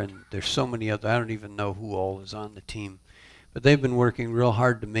there, and there's so many other. I don't even know who all is on the team, but they've been working real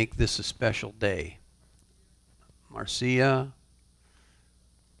hard to make this a special day. Marcia,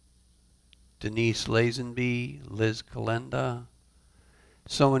 Denise Lazenby, Liz Kalenda,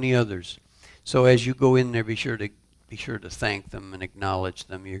 so many others. So as you go in there, be sure to thank them and acknowledge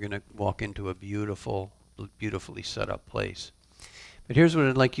them. You're going to walk into a beautifully set up place. But here's what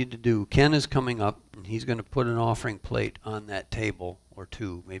I'd like you to do. Ken is coming up, and he's going to put an offering plate on that table, or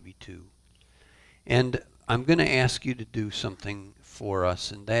two, maybe two. And I'm going to ask you to do something for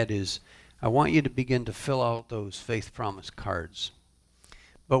us, and that is, I want you to begin to fill out those faith promise cards.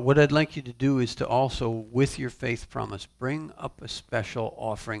 But what I'd like you to do is to also, with your faith promise, bring up a special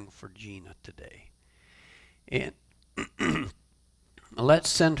offering for Gina today. And let's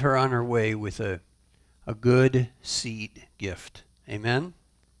send her on her way with a good seed gift. Amen?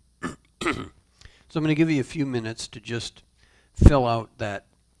 So I'm going to give you a few minutes to just fill out that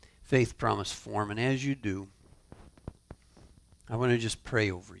faith promise form. And as you do, I want to just pray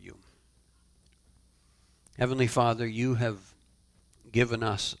over you. Heavenly Father, you have given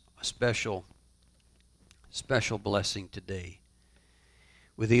us a special blessing today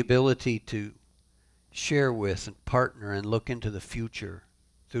with the ability to share with and partner and look into the future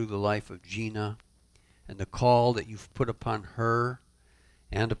through the life of Gina and the call that you've put upon her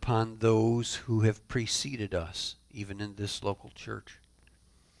and upon those who have preceded us, even in this local church.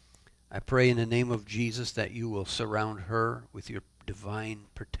 I pray in the name of Jesus that you will surround her with your divine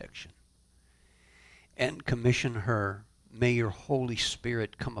protection and commission her. May your Holy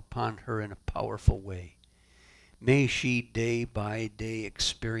Spirit come upon her in a powerful way. May she day by day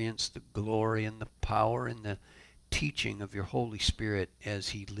experience the glory and the power and the teaching of your Holy Spirit as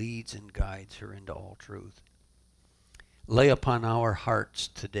he leads and guides her into all truth. Lay upon our hearts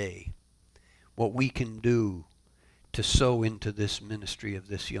today what we can do to sow into this ministry of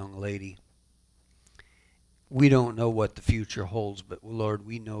this young lady. We don't know what the future holds, but Lord,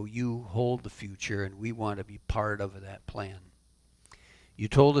 we know you hold the future, and we want to be part of that plan. You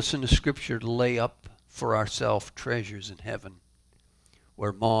told us in the scripture to lay up for ourselves treasures in heaven,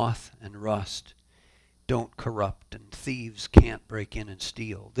 where moth and rust don't corrupt and thieves can't break in and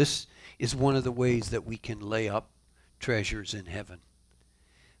steal. This is one of the ways that we can lay up treasures in heaven,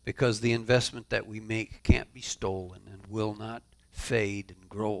 because the investment that we make can't be stolen and will not fade and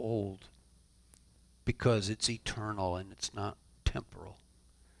grow old, because it's eternal and it's not temporal.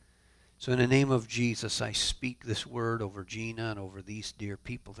 So in the name of Jesus, I speak this word over Gina and over these dear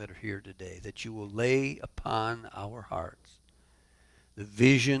people that are here today, that you will lay upon our hearts the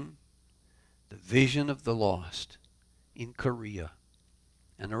vision of the lost in Korea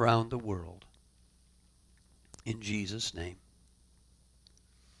and around the world. In Jesus' name.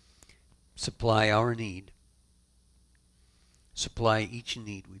 Supply our need. Supply each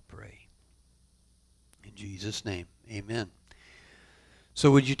need, we pray. In Jesus' name, amen.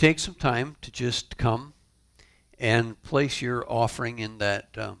 So would you take some time to just come and place your offering in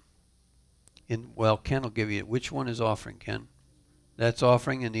that, Ken will give you, which one is offering, Ken? That's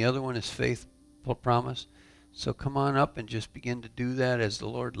offering, and the other one is faith promise. So come on up and just begin to do that as the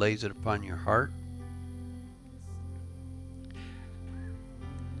Lord lays it upon your heart.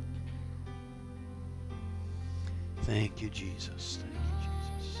 Thank you, Jesus. Thank you,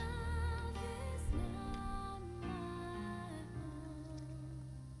 Jesus.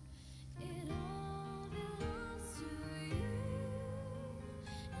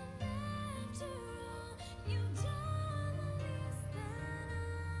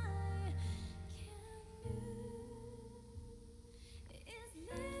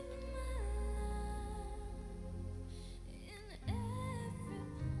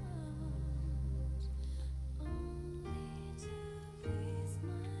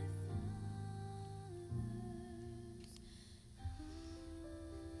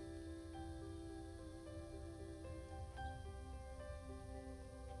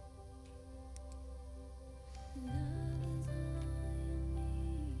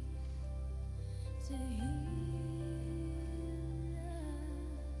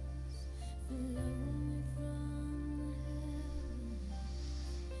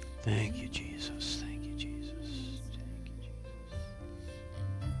 Thank you, Jesus. Thank you, Jesus. Thank you, Jesus.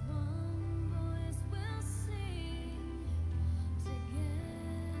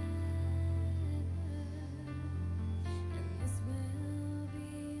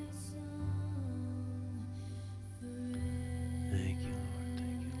 Thank you, Lord. Thank you, Lord.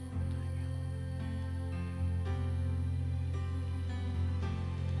 Thank you,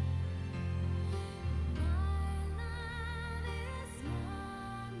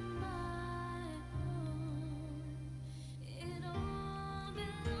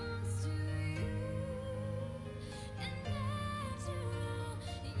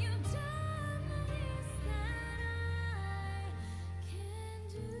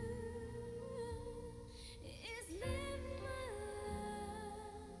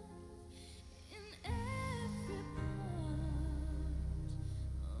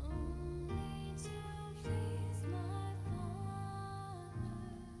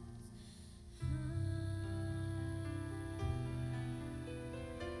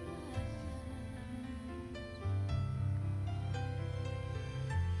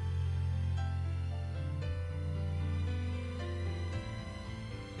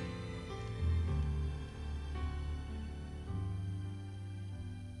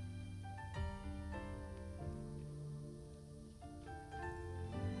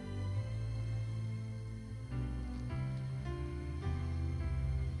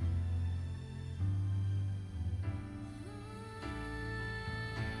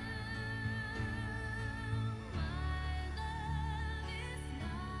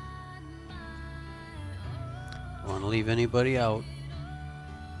 Don't want to leave anybody out.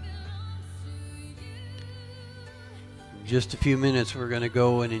 In just a few minutes, we're going to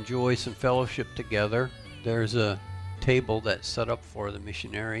go and enjoy some fellowship together. There's a table that's set up for the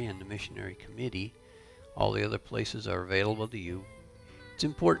missionary and the missionary committee. All the other places are available to you. It's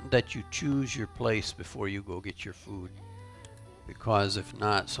important that you choose your place before you go get your food, because if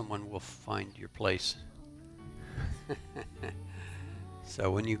not, someone will find your place.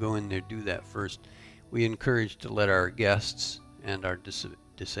 So when you go in there, do that first. We encourage to let our guests and our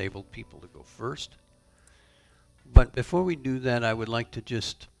disabled people to go first. But before we do that, I would like to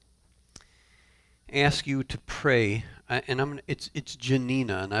just ask you to pray. It's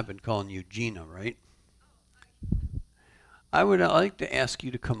Janina, and I've been calling you Gina, right? I would like to ask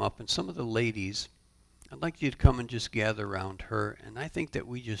you to come up, and some of the ladies, I'd like you to come and just gather around her. And I think that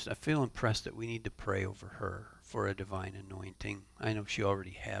I feel impressed that we need to pray over her for a divine anointing. I know she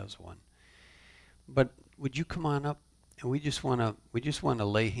already has one. But would you come on up, and we just want to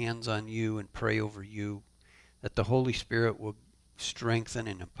lay hands on you and pray over you, that the Holy Spirit will strengthen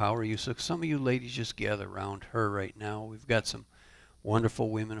and empower you. So some of you ladies just gather around her right now. We've got some wonderful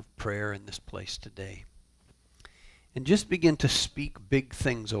women of prayer in this place today. And just begin to speak big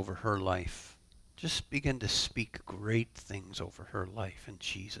things over her life. Just begin to speak great things over her life in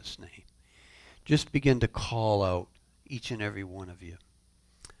Jesus' name. Just begin to call out each and every one of you.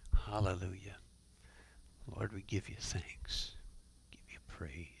 Hallelujah. Lord, we give you thanks. Give you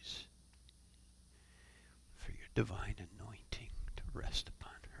praise for your divine anointing to rest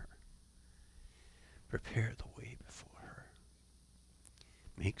upon her. Prepare the way before her.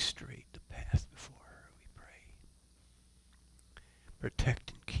 Make straight the path before her, we pray.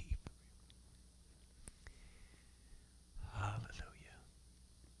 Protect and keep. Hallelujah.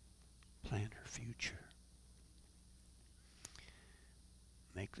 Plan her future.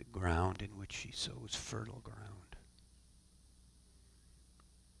 Make the ground in which she sows fertile ground.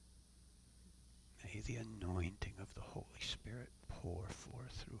 May the anointing of the Holy Spirit pour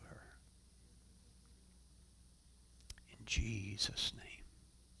forth through her. In Jesus' name.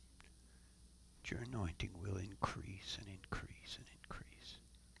 Your anointing will increase and increase and increase.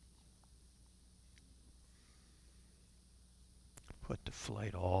 Put to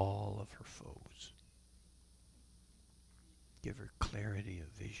flight all of her foes. Give her clarity of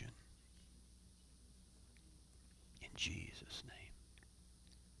vision. In Jesus' name.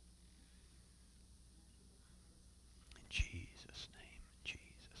 In Jesus' name. In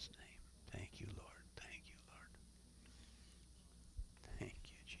Jesus' name. Thank you, Lord. Thank you, Lord. Thank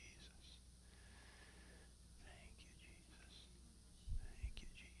you, Jesus. Thank you, Jesus. Thank you,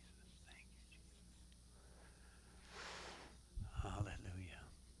 Jesus. Thank you, Jesus. Hallelujah.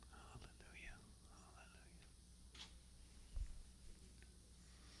 Hallelujah. Hallelujah.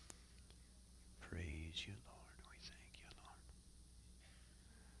 Praise you, Lord. We thank you, Lord.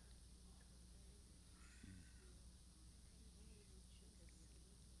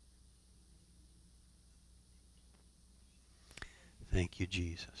 Thank you,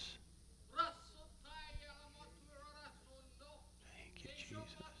 Jesus. Thank you, Jesus.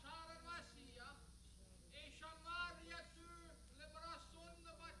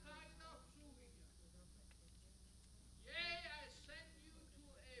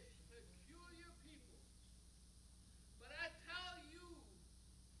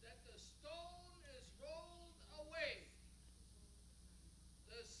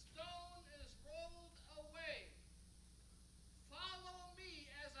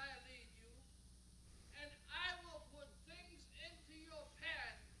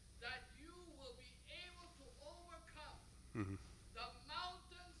 Mm-hmm. The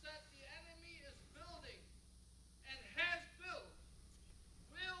mountains that the enemy is building and has built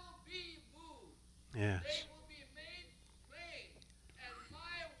will be moved. Yes. They will be made plain, and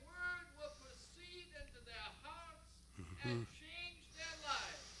my word will proceed into their hearts and change their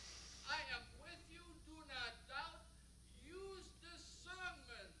lives. I am with you, do not doubt. Use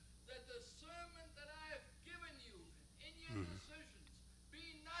discernment, the discernment that I have given you in your decisions.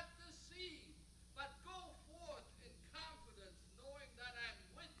 Be not deceived, but go forth in confidence, knowing that I'm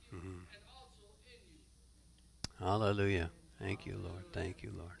with you and also in you. Hallelujah. Thank you, Lord. Thank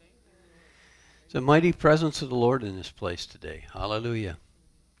you, Lord. It's a mighty presence of the Lord in this place today. Hallelujah.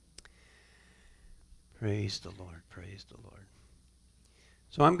 Praise the Lord. Praise the Lord.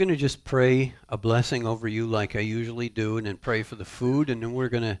 So I'm going to just pray a blessing over you like I usually do, and then pray for the food, and then we're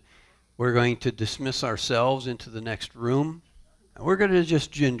going to dismiss ourselves into the next room. And we're going to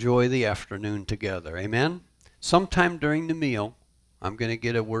just enjoy the afternoon together. Amen? Sometime during the meal, I'm going to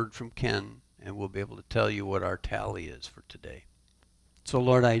get a word from Ken, and we'll be able to tell you what our tally is for today. So,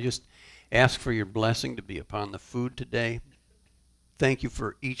 Lord, I just ask for your blessing to be upon the food today. Thank you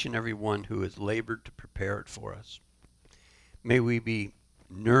for each and every one who has labored to prepare it for us. May we be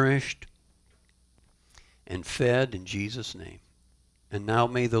nourished and fed in Jesus' name. And now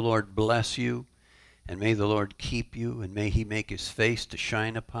may the Lord bless you, and may the Lord keep you, and may he make his face to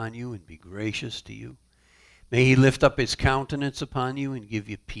shine upon you and be gracious to you. May he lift up his countenance upon you and give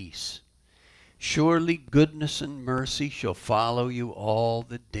you peace. Surely goodness and mercy shall follow you all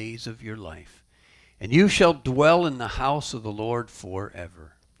the days of your life, and you shall dwell in the house of the Lord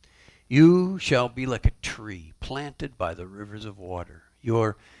forever. You shall be like a tree planted by the rivers of water.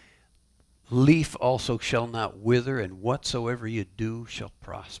 Your leaf also shall not wither, and whatsoever you do shall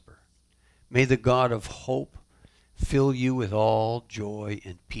prosper. May the God of hope fill you with all joy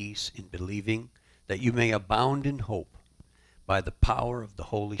and peace in believing, that you may abound in hope by the power of the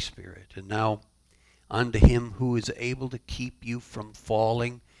Holy Spirit. And now unto him who is able to keep you from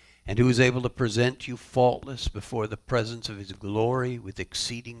falling, and who is able to present you faultless before the presence of his glory with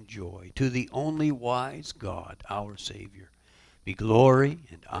exceeding joy, to the only wise God, our Savior, be glory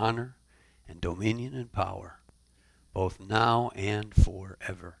and honor and dominion and power, both now and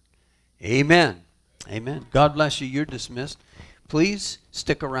forever. Amen. Amen. God bless you. You're dismissed. Please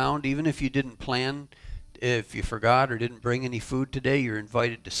stick around, even if you didn't plan, if you forgot or didn't bring any food today, you're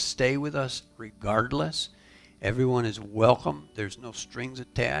invited to stay with us regardless. Everyone is welcome. There's no strings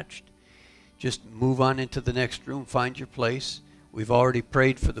attached. Just move on into the next room, find your place. We've already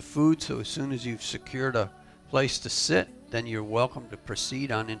prayed for the food, so as soon as you've secured a place to sit, then you're welcome to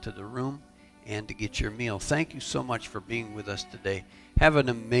proceed on into the room and to get your meal. Thank you so much for being with us today. Have an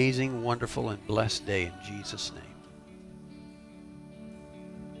amazing, wonderful, and blessed day in Jesus' name.